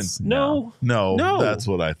question. months. No, that's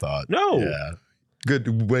what I thought. No. Yeah.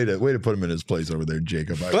 Good way to put him in his place over there,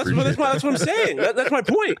 Jacob. That's what I'm saying. That's my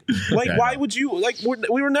point. Like, why would you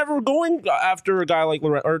we were never going after a guy like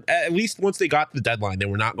Lorenzen, or at least once they got to the deadline, they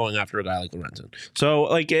were not going after a guy like Lorenzen. So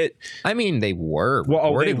like it. I mean, they were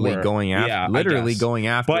reportedly going after, going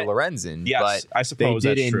after Lorenzen. Yes, but I suppose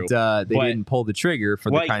they didn't. They didn't pull the trigger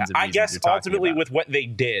for the kinds of reasons I guess you're ultimately about. with what they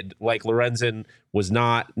did, like Lorenzen was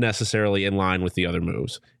not necessarily in line with the other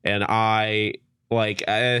moves, and like,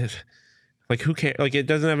 who cares? Like, it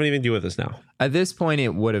doesn't have anything to do with us now. At this point,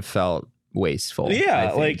 it would have felt wasteful.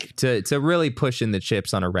 Yeah, like to really push in the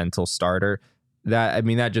chips on a rental starter. That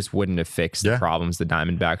just wouldn't have fixed the problems the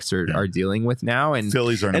Diamondbacks are dealing with now. And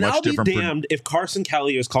Phillies are in a much different. And I'll be damned if Carson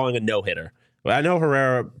Kelly is calling a no-hitter. I know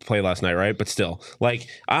Herrera played last night, right? But still, like,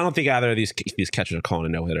 I don't think either of these catchers are calling a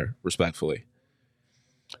no-hitter, respectfully.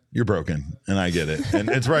 You're broken, and I get it, and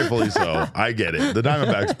it's rightfully so. I get it. The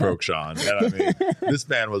Diamondbacks broke Sean, and I mean, this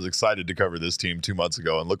man was excited to cover this team 2 months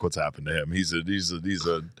ago, and look what's happened to him. He's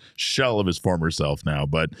a shell of his former self now,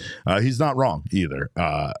 but he's not wrong either.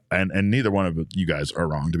 And neither one of you guys are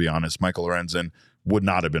wrong, to be honest. Michael Lorenzen would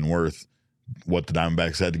not have been worth what the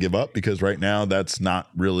Diamondbacks had to give up, because right now that's not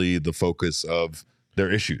really the focus of their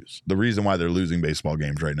issues. The reason why they're losing baseball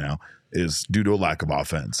games right now is due to a lack of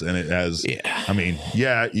offense. And it has, I mean,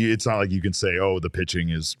 it's not like you can say, oh, the pitching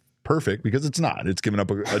is perfect, because it's not. It's given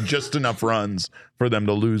up just enough runs for them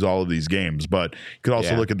to lose all of these games. But you could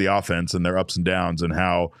also look at the offense and their ups and downs and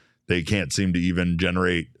how they can't seem to even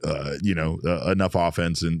generate, enough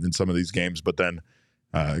offense in some of these games, but then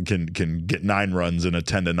can get 9 runs in a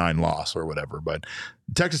 10-9 loss or whatever. But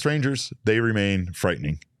Texas Rangers, they remain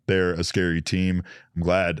frightening. They're a scary team. I'm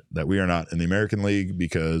glad that we are not in the American League,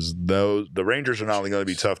 because the Rangers are not only going to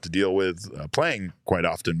be tough to deal with playing quite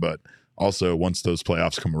often, but also once those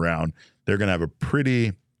playoffs come around, they're going to have a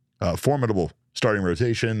pretty formidable starting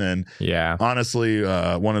rotation, and honestly,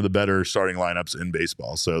 one of the better starting lineups in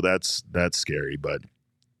baseball. So that's scary. But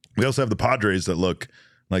we also have the Padres that look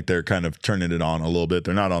like they're kind of turning it on a little bit.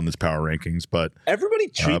 They're not on this power rankings, but everybody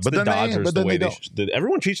treats the Dodgers the way they should.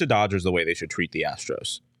 Everyone treats the Dodgers the way they should treat the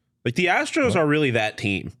Astros. Like, the Astros are really that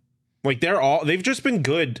team. Like, they've just been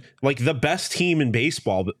good, like the best team in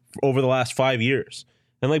baseball over the last 5 years.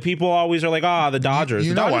 And like, people always are like, the Dodgers.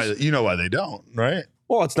 You know why they don't, right?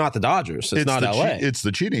 Well, it's not the Dodgers. It's not LA. It's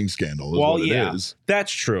the cheating scandal. What it is.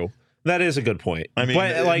 That's true. That is a good point. I mean,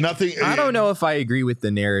 but like, nothing. I don't know if I agree with the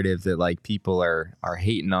narrative that like people are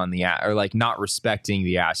hating on or like not respecting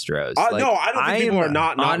the Astros. No, I don't think people are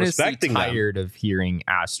not respecting them. I'm tired of hearing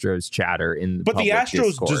Astros chatter in the But the Astros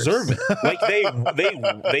discourse. deserve it. Like,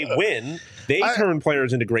 they win. They turn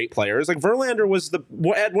players into great players. Like,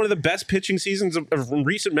 Verlander had one of the best pitching seasons of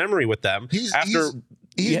recent memory with them.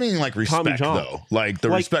 He's meaning like respect, though, like the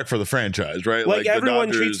respect for the franchise, right? Like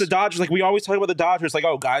everyone treats the Dodgers like we always talk about the Dodgers, like,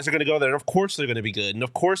 oh, guys are going to go there, and of course they're going to be good, and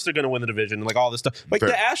of course they're going to win the division, and like all this stuff. Like, the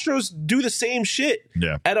Astros do the same shit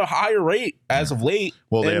at a higher rate as of late.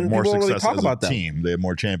 Well, they have more success as a team. They have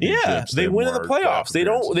more championships. Yeah, they win in the playoffs. They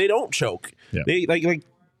don't choke. Yeah.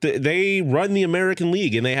 They run the American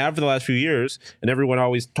League, and they have for the last few years. And everyone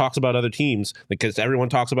always talks about other teams, because everyone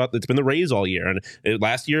talks about it's been the Rays all year, and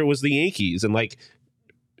last year it was the Yankees, and like,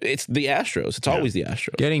 it's the Astros. It's always the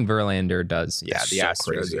Astros. Getting Verlander does. Yeah, the so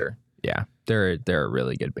Astros crazy. they're a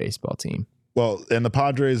really good baseball team. Well, and the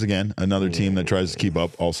Padres, again, another team that tries to keep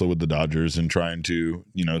up also with the Dodgers and trying to,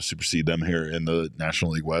 supersede them here in the National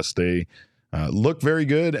League West. They look very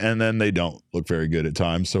good, and then they don't look very good at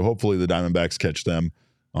times. So hopefully the Diamondbacks catch them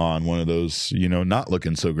on one of those, not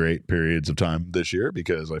looking so great periods of time this year,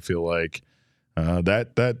 because I feel like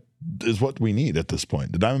that is what we need at this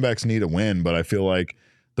point. The Diamondbacks need a win, but I feel like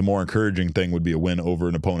the more encouraging thing would be a win over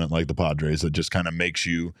an opponent like the Padres that just kind of makes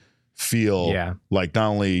you feel like not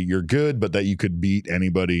only you're good, but that you could beat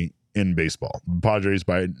anybody in baseball. The Padres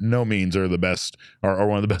by no means are the best, are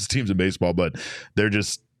one of the best teams in baseball, but they're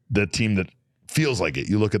just the team that feels like it.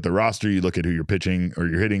 You look at the roster, you look at who you're pitching or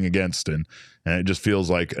you're hitting against, and it just feels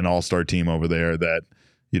like an all-star team over there that,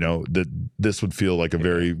 that this would feel like a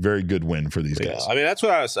very, very good win for these guys. I mean, that's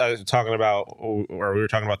what I was talking about, or we were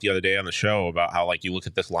talking about the other day on the show, about how, like, you look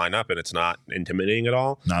at this lineup and it's not intimidating at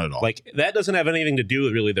all. Not at all. Like, that doesn't have anything to do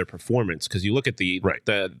with really their performance, because you look at the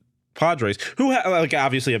Padres, who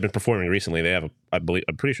obviously have been performing recently. They have I'm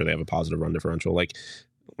pretty sure they have a positive run differential. The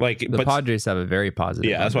Padres have a very positive.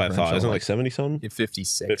 Yeah, that's what I thought. Isn't it like 70-some?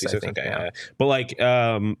 56, I think. Okay, yeah. But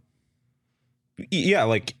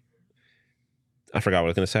I forgot what I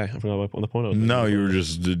was going to say. I forgot what the point was. No, you were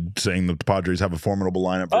just saying the Padres have a formidable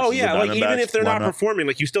lineup. Oh yeah, like even if they're not performing,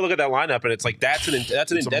 like you still look at that lineup and it's like that's a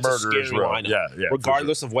scary lineup. Yeah,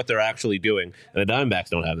 regardless of what they're actually doing. And the Diamondbacks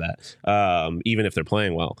don't have that. Even if they're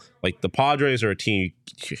playing well, like the Padres are a team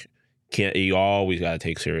you always got to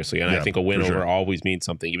take seriously, and I think a win over always means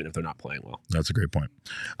something, even if they're not playing well. That's a great point.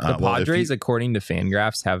 The Padres, according to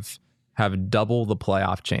Fangraphs, have double the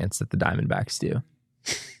playoff chance that the Diamondbacks do.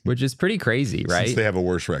 Which is pretty crazy, right? Since they have a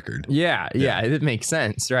worse record. Yeah, it makes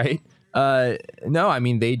sense, right? No, I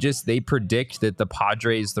mean they predict that the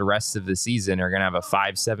Padres the rest of the season are going to have a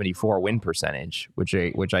 .574 win percentage,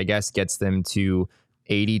 which I guess gets them to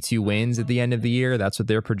 82 wins at the end of the year. That's what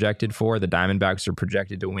they're projected for. The Diamondbacks are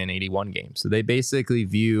projected to win 81 games. So they basically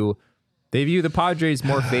view the Padres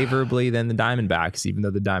more favorably than the Diamondbacks, even though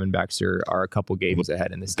the Diamondbacks are a couple games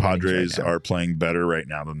ahead in this. Padres are playing better right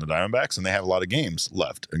now than the Diamondbacks, and they have a lot of games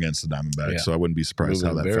left against the Diamondbacks. Yeah. So I wouldn't be surprised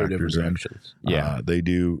how that factors in. Yeah, they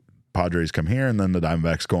do. Padres come here, and then the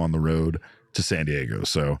Diamondbacks go on the road to San Diego.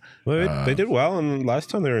 So they did well, and last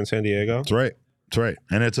time they were in San Diego. That's right.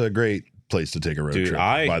 And it's a great place to take a road trip.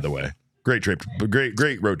 By the way, great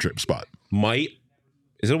road trip spot.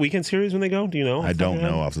 Is it a weekend series when they go? Do you know? I don't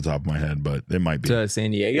know off the top of my head, but it might be. To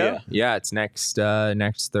San Diego? Yeah, it's next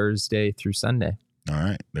Thursday through Sunday. All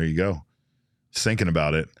right, there you go. Thinking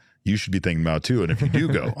about it. You should be thinking about it too. And if you do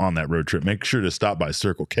go on that road trip, make sure to stop by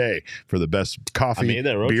Circle K for the best coffee,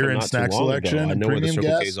 beer, and snack selection. I know where the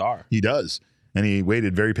Circle K's are. He does. And he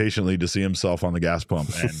waited very patiently to see himself on the gas pump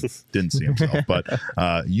and didn't see himself. But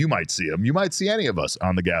you might see him. You might see any of us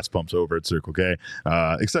on the gas pumps over at Circle K,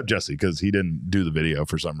 except Jesse, because he didn't do the video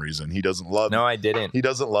for some reason. He doesn't love. No, I didn't. He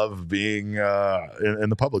doesn't love being in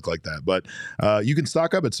the public like that. But you can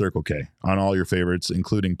stock up at Circle K on all your favorites,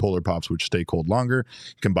 including Polar Pops, which stay cold longer.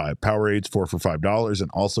 You can buy Powerades 4 for $5 and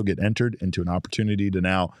also get entered into an opportunity to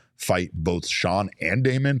now fight both Sean and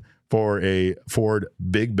Damon for a Ford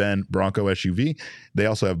Big Ben Bronco SUV. They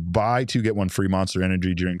also have buy two, get one free Monster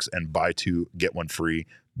Energy drinks and buy two, get one free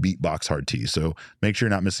Beatbox hard tea. So make sure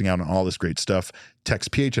you're not missing out on all this great stuff.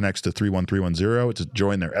 Text PHNX to 31310 to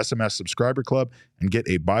join their SMS subscriber club and get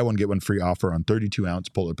a buy one, get one free offer on 32-ounce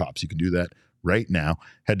Polar Pops. You can do that right now.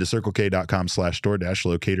 Head to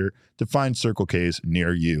circlek.com/store-locator to find Circle K's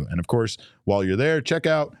near you. And of course, while you're there, check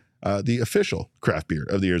out the official craft beer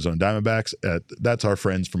of the Arizona Diamondbacks. That's our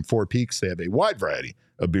friends from Four Peaks. They have a wide variety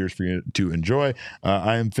of beers for you to enjoy.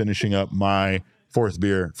 I am finishing up my fourth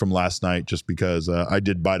beer from last night just because I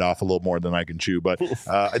did bite off a little more than I can chew. But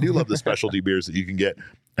I do love the specialty beers that you can get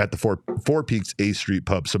at the Four Peaks A Street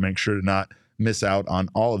Pub. So make sure to not miss out on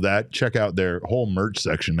all of that. Check out their whole merch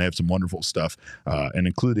section. They have some wonderful stuff, and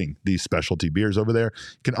including these specialty beers over there.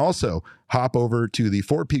 You can also hop over to the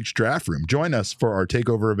Four Peaks Draft Room. Join us for our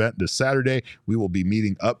takeover event this Saturday. We will be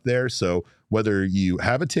meeting up there. So whether you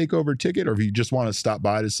have a takeover ticket or if you just want to stop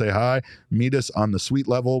by to say hi, meet us on the suite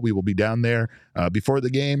level. We will be down there before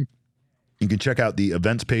the game. You can check out the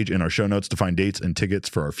events page in our show notes to find dates and tickets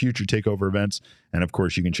for our future takeover events. And of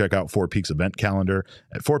course, you can check out Four Peaks event calendar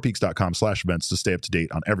at fourpeaks.com/events to stay up to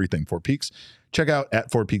date on everything Four Peaks. Check out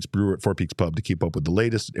at Four Peaks Brewer at Four Peaks Pub to keep up with the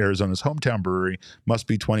latest. Arizona's hometown brewery. Must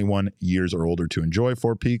be 21 years or older to enjoy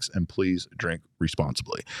Four Peaks, and please drink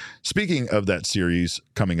responsibly. Speaking of that series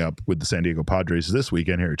coming up with the San Diego Padres this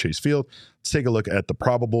weekend here at Chase Field, let's take a look at the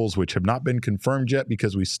probables, which have not been confirmed yet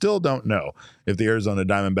because we still don't know if the Arizona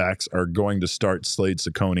Diamondbacks are going to start Slade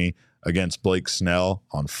Cecconi against Blake Snell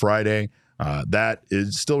on Friday. That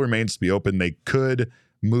still remains to be open. They could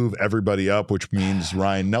move everybody up, which means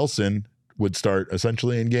Ryan Nelson would start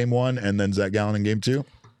essentially in game one and then Zach Gallen in game two.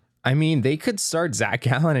 I mean, they could start Zach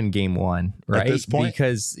Gallen in game one, right? At this point?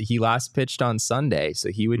 Because he last pitched on Sunday, so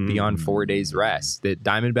he would be on 4 days rest. The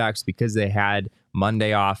Diamondbacks, because they had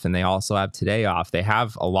Monday off and they also have today off, they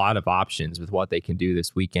have a lot of options with what they can do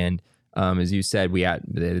this weekend. As you said,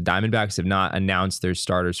 the Diamondbacks have not announced their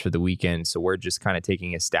starters for the weekend, so we're just kind of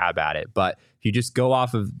taking a stab at it. But if you just go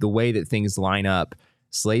off of the way that things line up,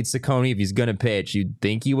 Slade Cecconi, if he's going to pitch, you'd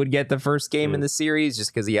think he would get the first game in the series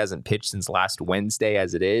just because he hasn't pitched since last Wednesday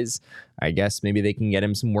as it is. I guess maybe they can get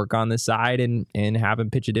him some work on the side and have him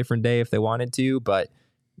pitch a different day if they wanted to. But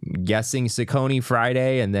guessing Cecconi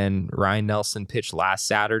Friday, and then Ryan Nelson pitched last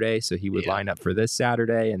Saturday, so he would line up for this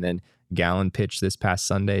Saturday. And then Gallen pitched this past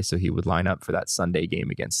Sunday, so he would line up for that Sunday game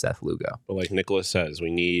against Seth Lugo. But like Nicholas says,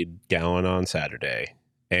 we need Gallen on Saturday.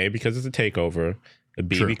 A, because it's a takeover.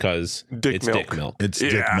 B, True. Because it's Dick Milk. It's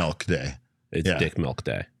Dick Milk Day. It's Dick Milk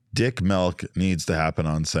Day. Dick Milk needs to happen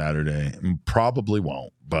on Saturday. Probably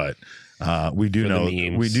won't, but we do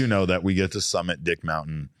know that we get to summit Dick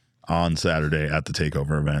Mountain on Saturday at the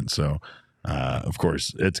takeover event. So Of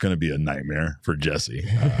course, it's going to be a nightmare for Jesse.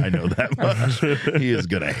 I know that much. He is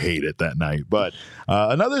going to hate it that night. But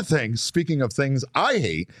another thing, speaking of things I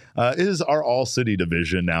hate, is our All-City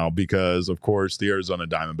division now because, of course, the Arizona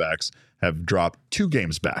Diamondbacks have dropped 2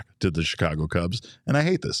 games back to the Chicago Cubs. And I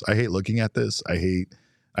hate this. I hate looking at this. I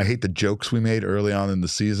hate the jokes we made early on in the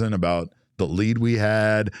season about the lead we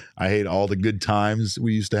had. I hate all the good times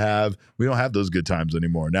we used to have. We don't have those good times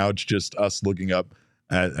anymore. Now it's just us looking up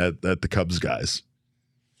at the Cubs guys.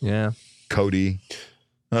 Yeah. Cody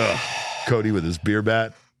with his beer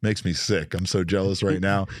bat makes me sick. I'm so jealous right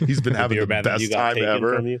now. He's been having the best time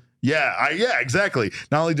ever. Yeah, exactly.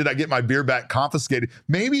 Not only did I get my beer bat confiscated,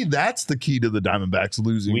 maybe that's the key to the Diamondbacks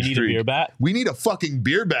losing streak. We need a beer bat? We need a fucking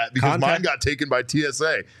beer bat because mine got taken by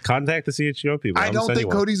TSA. Contact the CHGO people. I don't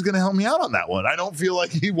think Cody's going to help me out on that one. I don't feel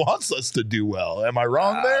like he wants us to do well. Am I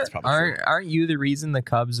wrong there? Aren't you the reason the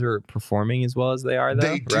Cubs are performing as well as they are, though?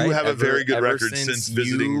 They do have a very good record since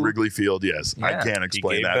visiting Wrigley Field, yes. Yeah. I can't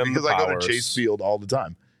explain that because I go to Chase Field all the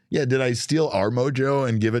time. Yeah, did I steal our mojo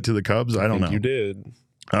and give it to the Cubs? I don't know. You did.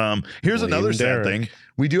 Here's another sad thing.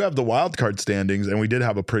 We do have the wild card standings, and we did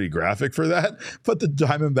have a pretty graphic for that. But the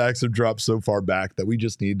Diamondbacks have dropped so far back that we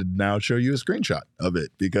just need to now show you a screenshot of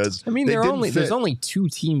it because there's only 2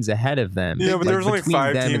 teams ahead of them. Yeah, but there's only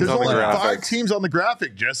 5 teams on the graphic. 5 teams on the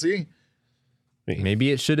graphic, Jesse.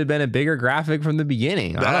 Maybe it should have been a bigger graphic from the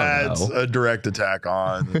beginning. That's a direct attack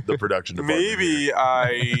on the production department. Maybe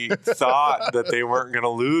I thought that they weren't going to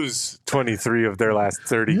lose 23 of their last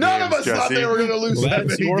 30 games. None of us thought they were going to lose that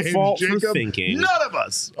That's many your games, fault Jacob. for thinking. None of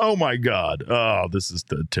us. Oh, my God. Oh, this is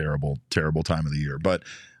the terrible, terrible time of the year. But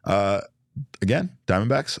again,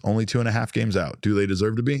 Diamondbacks only 2.5 games out. Do they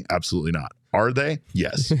deserve to be? Absolutely not. Are they?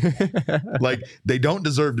 Yes. Like, they don't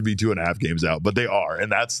deserve to be 2.5 games out, but they are.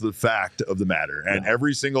 And that's the fact of the matter. And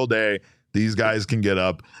every single day, these guys can get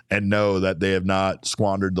up and know that they have not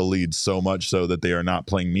squandered the lead so much so that they are not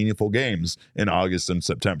playing meaningful games in August and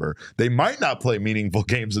September. They might not play meaningful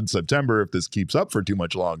games in September if this keeps up for too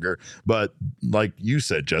much longer. But like you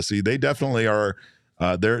said, Jesse, they definitely are.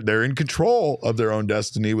 They're in control of their own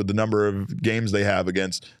destiny with the number of games they have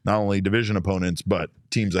against not only division opponents, but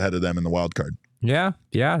teams ahead of them in the wild card. Yeah,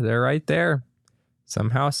 they're right there.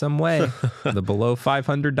 Somehow, some way, the below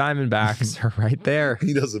 500 Diamondbacks are right there.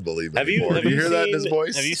 He doesn't believe it. Have you hear that in his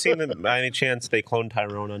voice? Have you seen them by any chance they cloned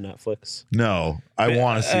Tyrone on Netflix? No, I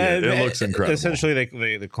want to see it. It looks incredible. Essentially,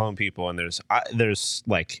 they clone people, and there's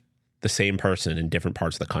like the same person in different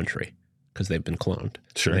parts of the country because they've been cloned.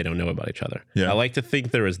 Sure. They don't know about each other. Yeah. I like to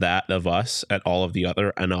think there is that of us at all of the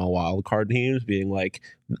other NL wild card teams being like,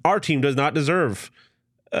 our team does not deserve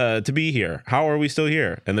to be here. How are we still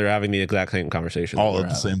here? And they're having the exact same conversation all at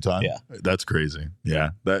the same time. Yeah, that's crazy.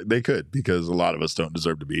 Yeah, that they could, because a lot of us don't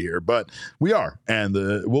deserve to be here, but we are, and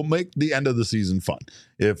we'll make the end of the season fun.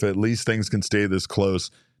 If at least things can stay this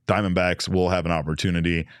close, Diamondbacks will have an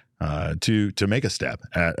opportunity to make a step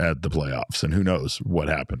at the playoffs, and who knows what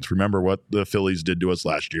happens. Remember what the Phillies did to us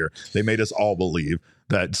last year. They made us all believe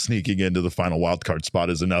that sneaking into the final wild card spot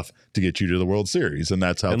is enough to get you to the World Series, and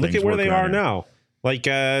that's how and things look at where they are here. now. Like,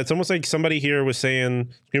 it's almost like somebody here was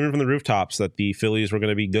saying, screaming from the rooftops, that the Phillies were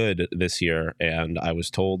going to be good this year. And I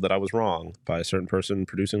was told that I was wrong by a certain person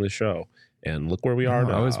producing the show. And look where we are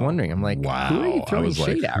now. I was wondering. I'm like, wow. Who are you throwing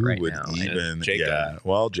shade at right now? Jacob. Yeah,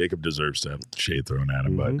 well, Jacob deserves to have shade thrown at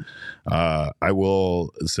him. But I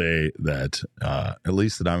will say that at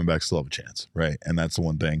least the Diamondbacks still have a chance, right? And that's the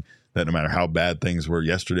one thing that no matter how bad things were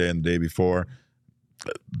yesterday and the day before,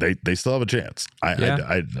 they still have a chance.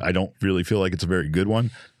 I don't really feel like it's a very good one,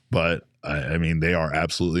 but I mean, they are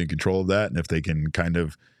absolutely in control of that. And if they can kind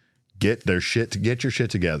of get your shit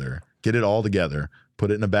together, get it all together, put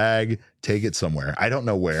it in a bag, take it somewhere. I don't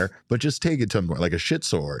know where, but just take it somewhere, like a shit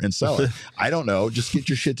store, and sell it. I don't know. Just get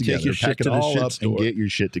your shit together, pack it all up, and get your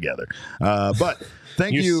shit together. But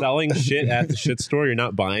thank you. You're selling shit at the shit store? You're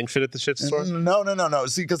not buying shit at the shit store? No.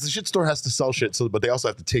 See, because the shit store has to sell shit, but they also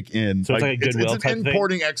have to take in. So it's like a Goodwill it's an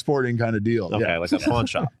importing, exporting kind of deal. Okay, like a pawn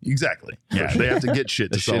shop. Exactly. Yeah, they have to get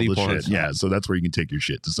shit to sell the shit. Shop. Yeah, so that's where you can take your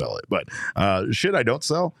shit to sell it. But shit I don't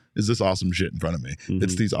sell is this awesome shit in front of me.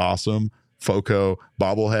 It's these awesome Foco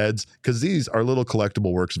bobbleheads, because these are little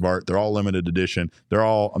collectible works of art. They're all limited edition. They're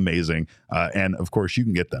all amazing. And of course, you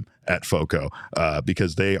can get them at Foco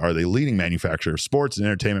because they are the leading manufacturer of sports and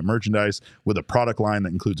entertainment merchandise with a product line that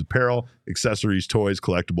includes apparel, accessories, toys,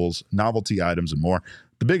 collectibles, novelty items, and more.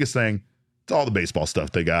 The biggest thing, it's all the baseball stuff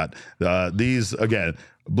they got. These, again,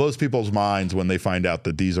 blows people's minds when they find out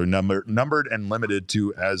that these are numbered and limited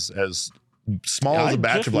to as small as a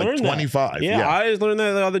batch of like 25. Yeah, I just learned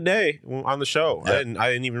that the other day on the show. Yeah.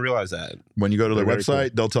 I didn't even realize that. When you go to their website,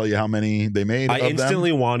 cool. They'll tell you how many they made. I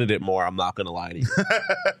instantly wanted it more. I'm not going to lie to you.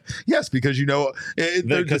 Yes, because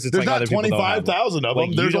there's not 25,000 of them.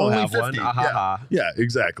 Like, there's only 50. Yeah,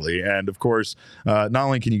 exactly. And of course, not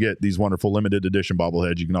only can you get these wonderful limited edition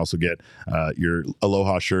bobbleheads, you can also get your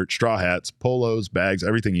Aloha shirt, straw hats, polos, bags,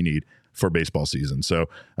 everything you need for baseball season. So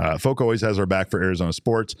Foco always has our back for Arizona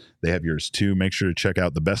sports. They have yours too. Make sure to check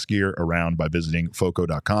out the best gear around by visiting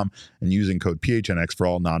foco.com and using code PHNX for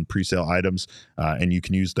all non-presale items. And you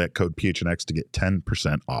can use that code PHNX to get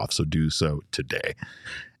 10% off. So do so today.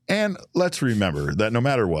 And let's remember that no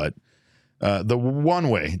matter what, the one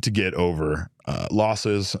way to get over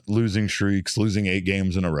losses, losing streaks, losing 8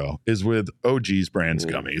 games in a row is with OG's Brands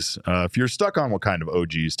gummies. If you're stuck on what kind of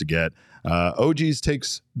OGs to get, OG's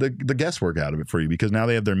takes the guesswork out of it for you, because now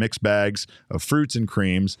they have their mixed bags of fruits and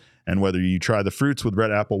creams. And whether you try the fruits with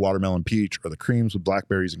red apple, watermelon, peach, or the creams with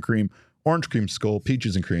blackberries and cream, orange cream skull,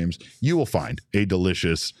 peaches and creams, you will find a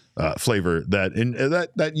delicious flavor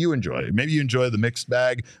that you enjoy. Maybe you enjoy the mixed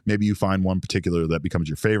bag. Maybe you find one particular that becomes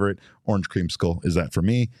your favorite. Orange cream skull is that for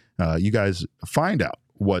me. You guys find out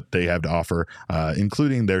what they have to offer,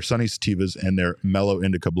 including their Sunny Sativas and their Mellow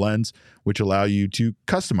Indica blends, which allow you to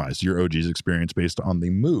customize your OG's experience based on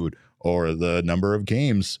the mood or the number of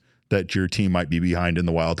games that your team might be behind in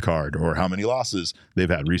the wild card, or how many losses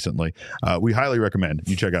they've had recently. We highly recommend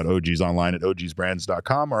you check out OG's online at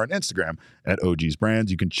ogsbrands.com or on Instagram at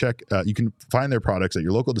ogsbrands. You can find their products at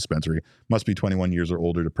your local dispensary. Must be 21 years or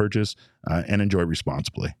older to purchase, and enjoy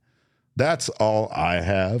responsibly. That's all I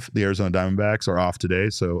have. The Arizona Diamondbacks are off today,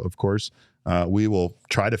 so of course we will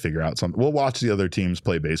try to figure out something. We'll watch the other teams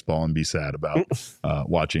play baseball and be sad about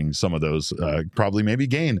watching some of those. Probably maybe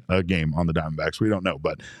gain a game on the Diamondbacks. We don't know,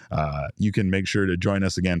 but you can make sure to join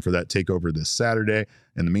us again for that takeover this Saturday.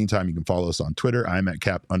 In the meantime, you can follow us on Twitter. I'm at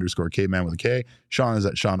cap_caveman with a K. Sean is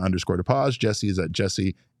at Sean_DePaz. Jesse is at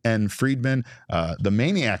Jesse N. Friedman. The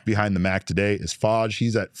maniac behind the Mac today is Fodge.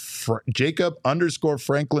 He's at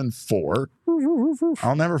Jacob_Franklin 4.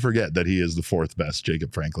 I'll never forget that he is the 4th best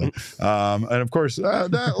Jacob Franklin. And of course, we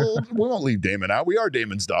won't leave Damon out. We are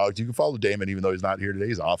Damon's dogs. You can follow Damon even though he's not here today.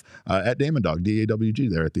 He's off at Damon Dog, DAWG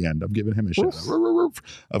there at the end. I'm giving him a shout out.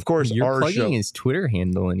 Of course, you're plugging his Twitter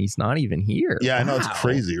handle and he's not even here. Yeah, I know, it's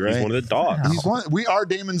crazy, right? He's one of the dogs. We are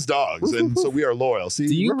Damon's dogs, and so we are loyal. See,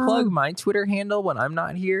 do you plug my Twitter handle when I'm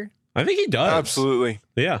not here? I think he does. Absolutely.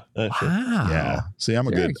 Yeah. Wow. Yeah. See, I'm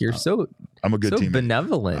a Derek, good. I'm a good teammate.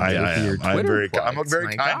 Benevolent. I am. I'm a very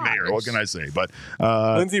My kind mayor. What can I say? But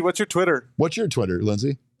Lindsay, what's your Twitter? What's your Twitter,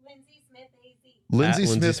 Lindsay? Lindsay Smith AZ.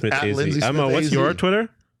 Lindsay Smith at Lindsay Smith. Emma, what's your Twitter?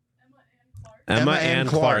 Emma Ann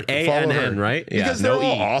Clark. ANN, right? Yeah, because they're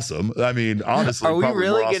all awesome. I mean, honestly, are we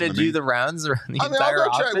really going to do the rounds around the entire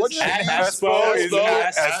office? What's at Espo is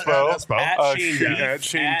Espo. At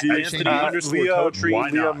Shane D. Anthony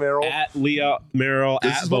 _Coatry. Leah Merrill. At Leah Merrill.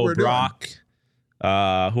 At Bo Brock. Who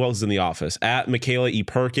else is in the office? At Michaela E.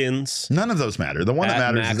 Perkins. None of those matter. The one that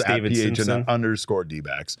matters Max is David at Simpson.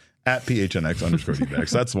 PHN_DBacks. At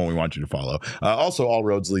PHNX_DBacks. That's the one we want you to follow. Also, all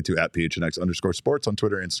roads lead to at PHNX_sports on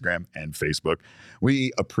Twitter, Instagram, and Facebook.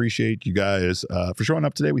 We appreciate you guys for showing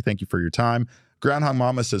up today. We thank you for your time. Groundhog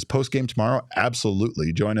Mama says post-game tomorrow.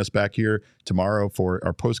 Absolutely. Join us back here tomorrow for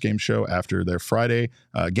our post-game show after their Friday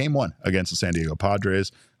game 1 against the San Diego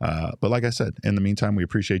Padres. But like I said, in the meantime, we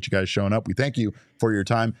appreciate you guys showing up. We thank you for your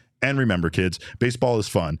time. And remember, kids, baseball is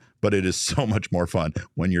fun, but it is so much more fun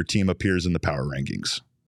when your team appears in the power rankings.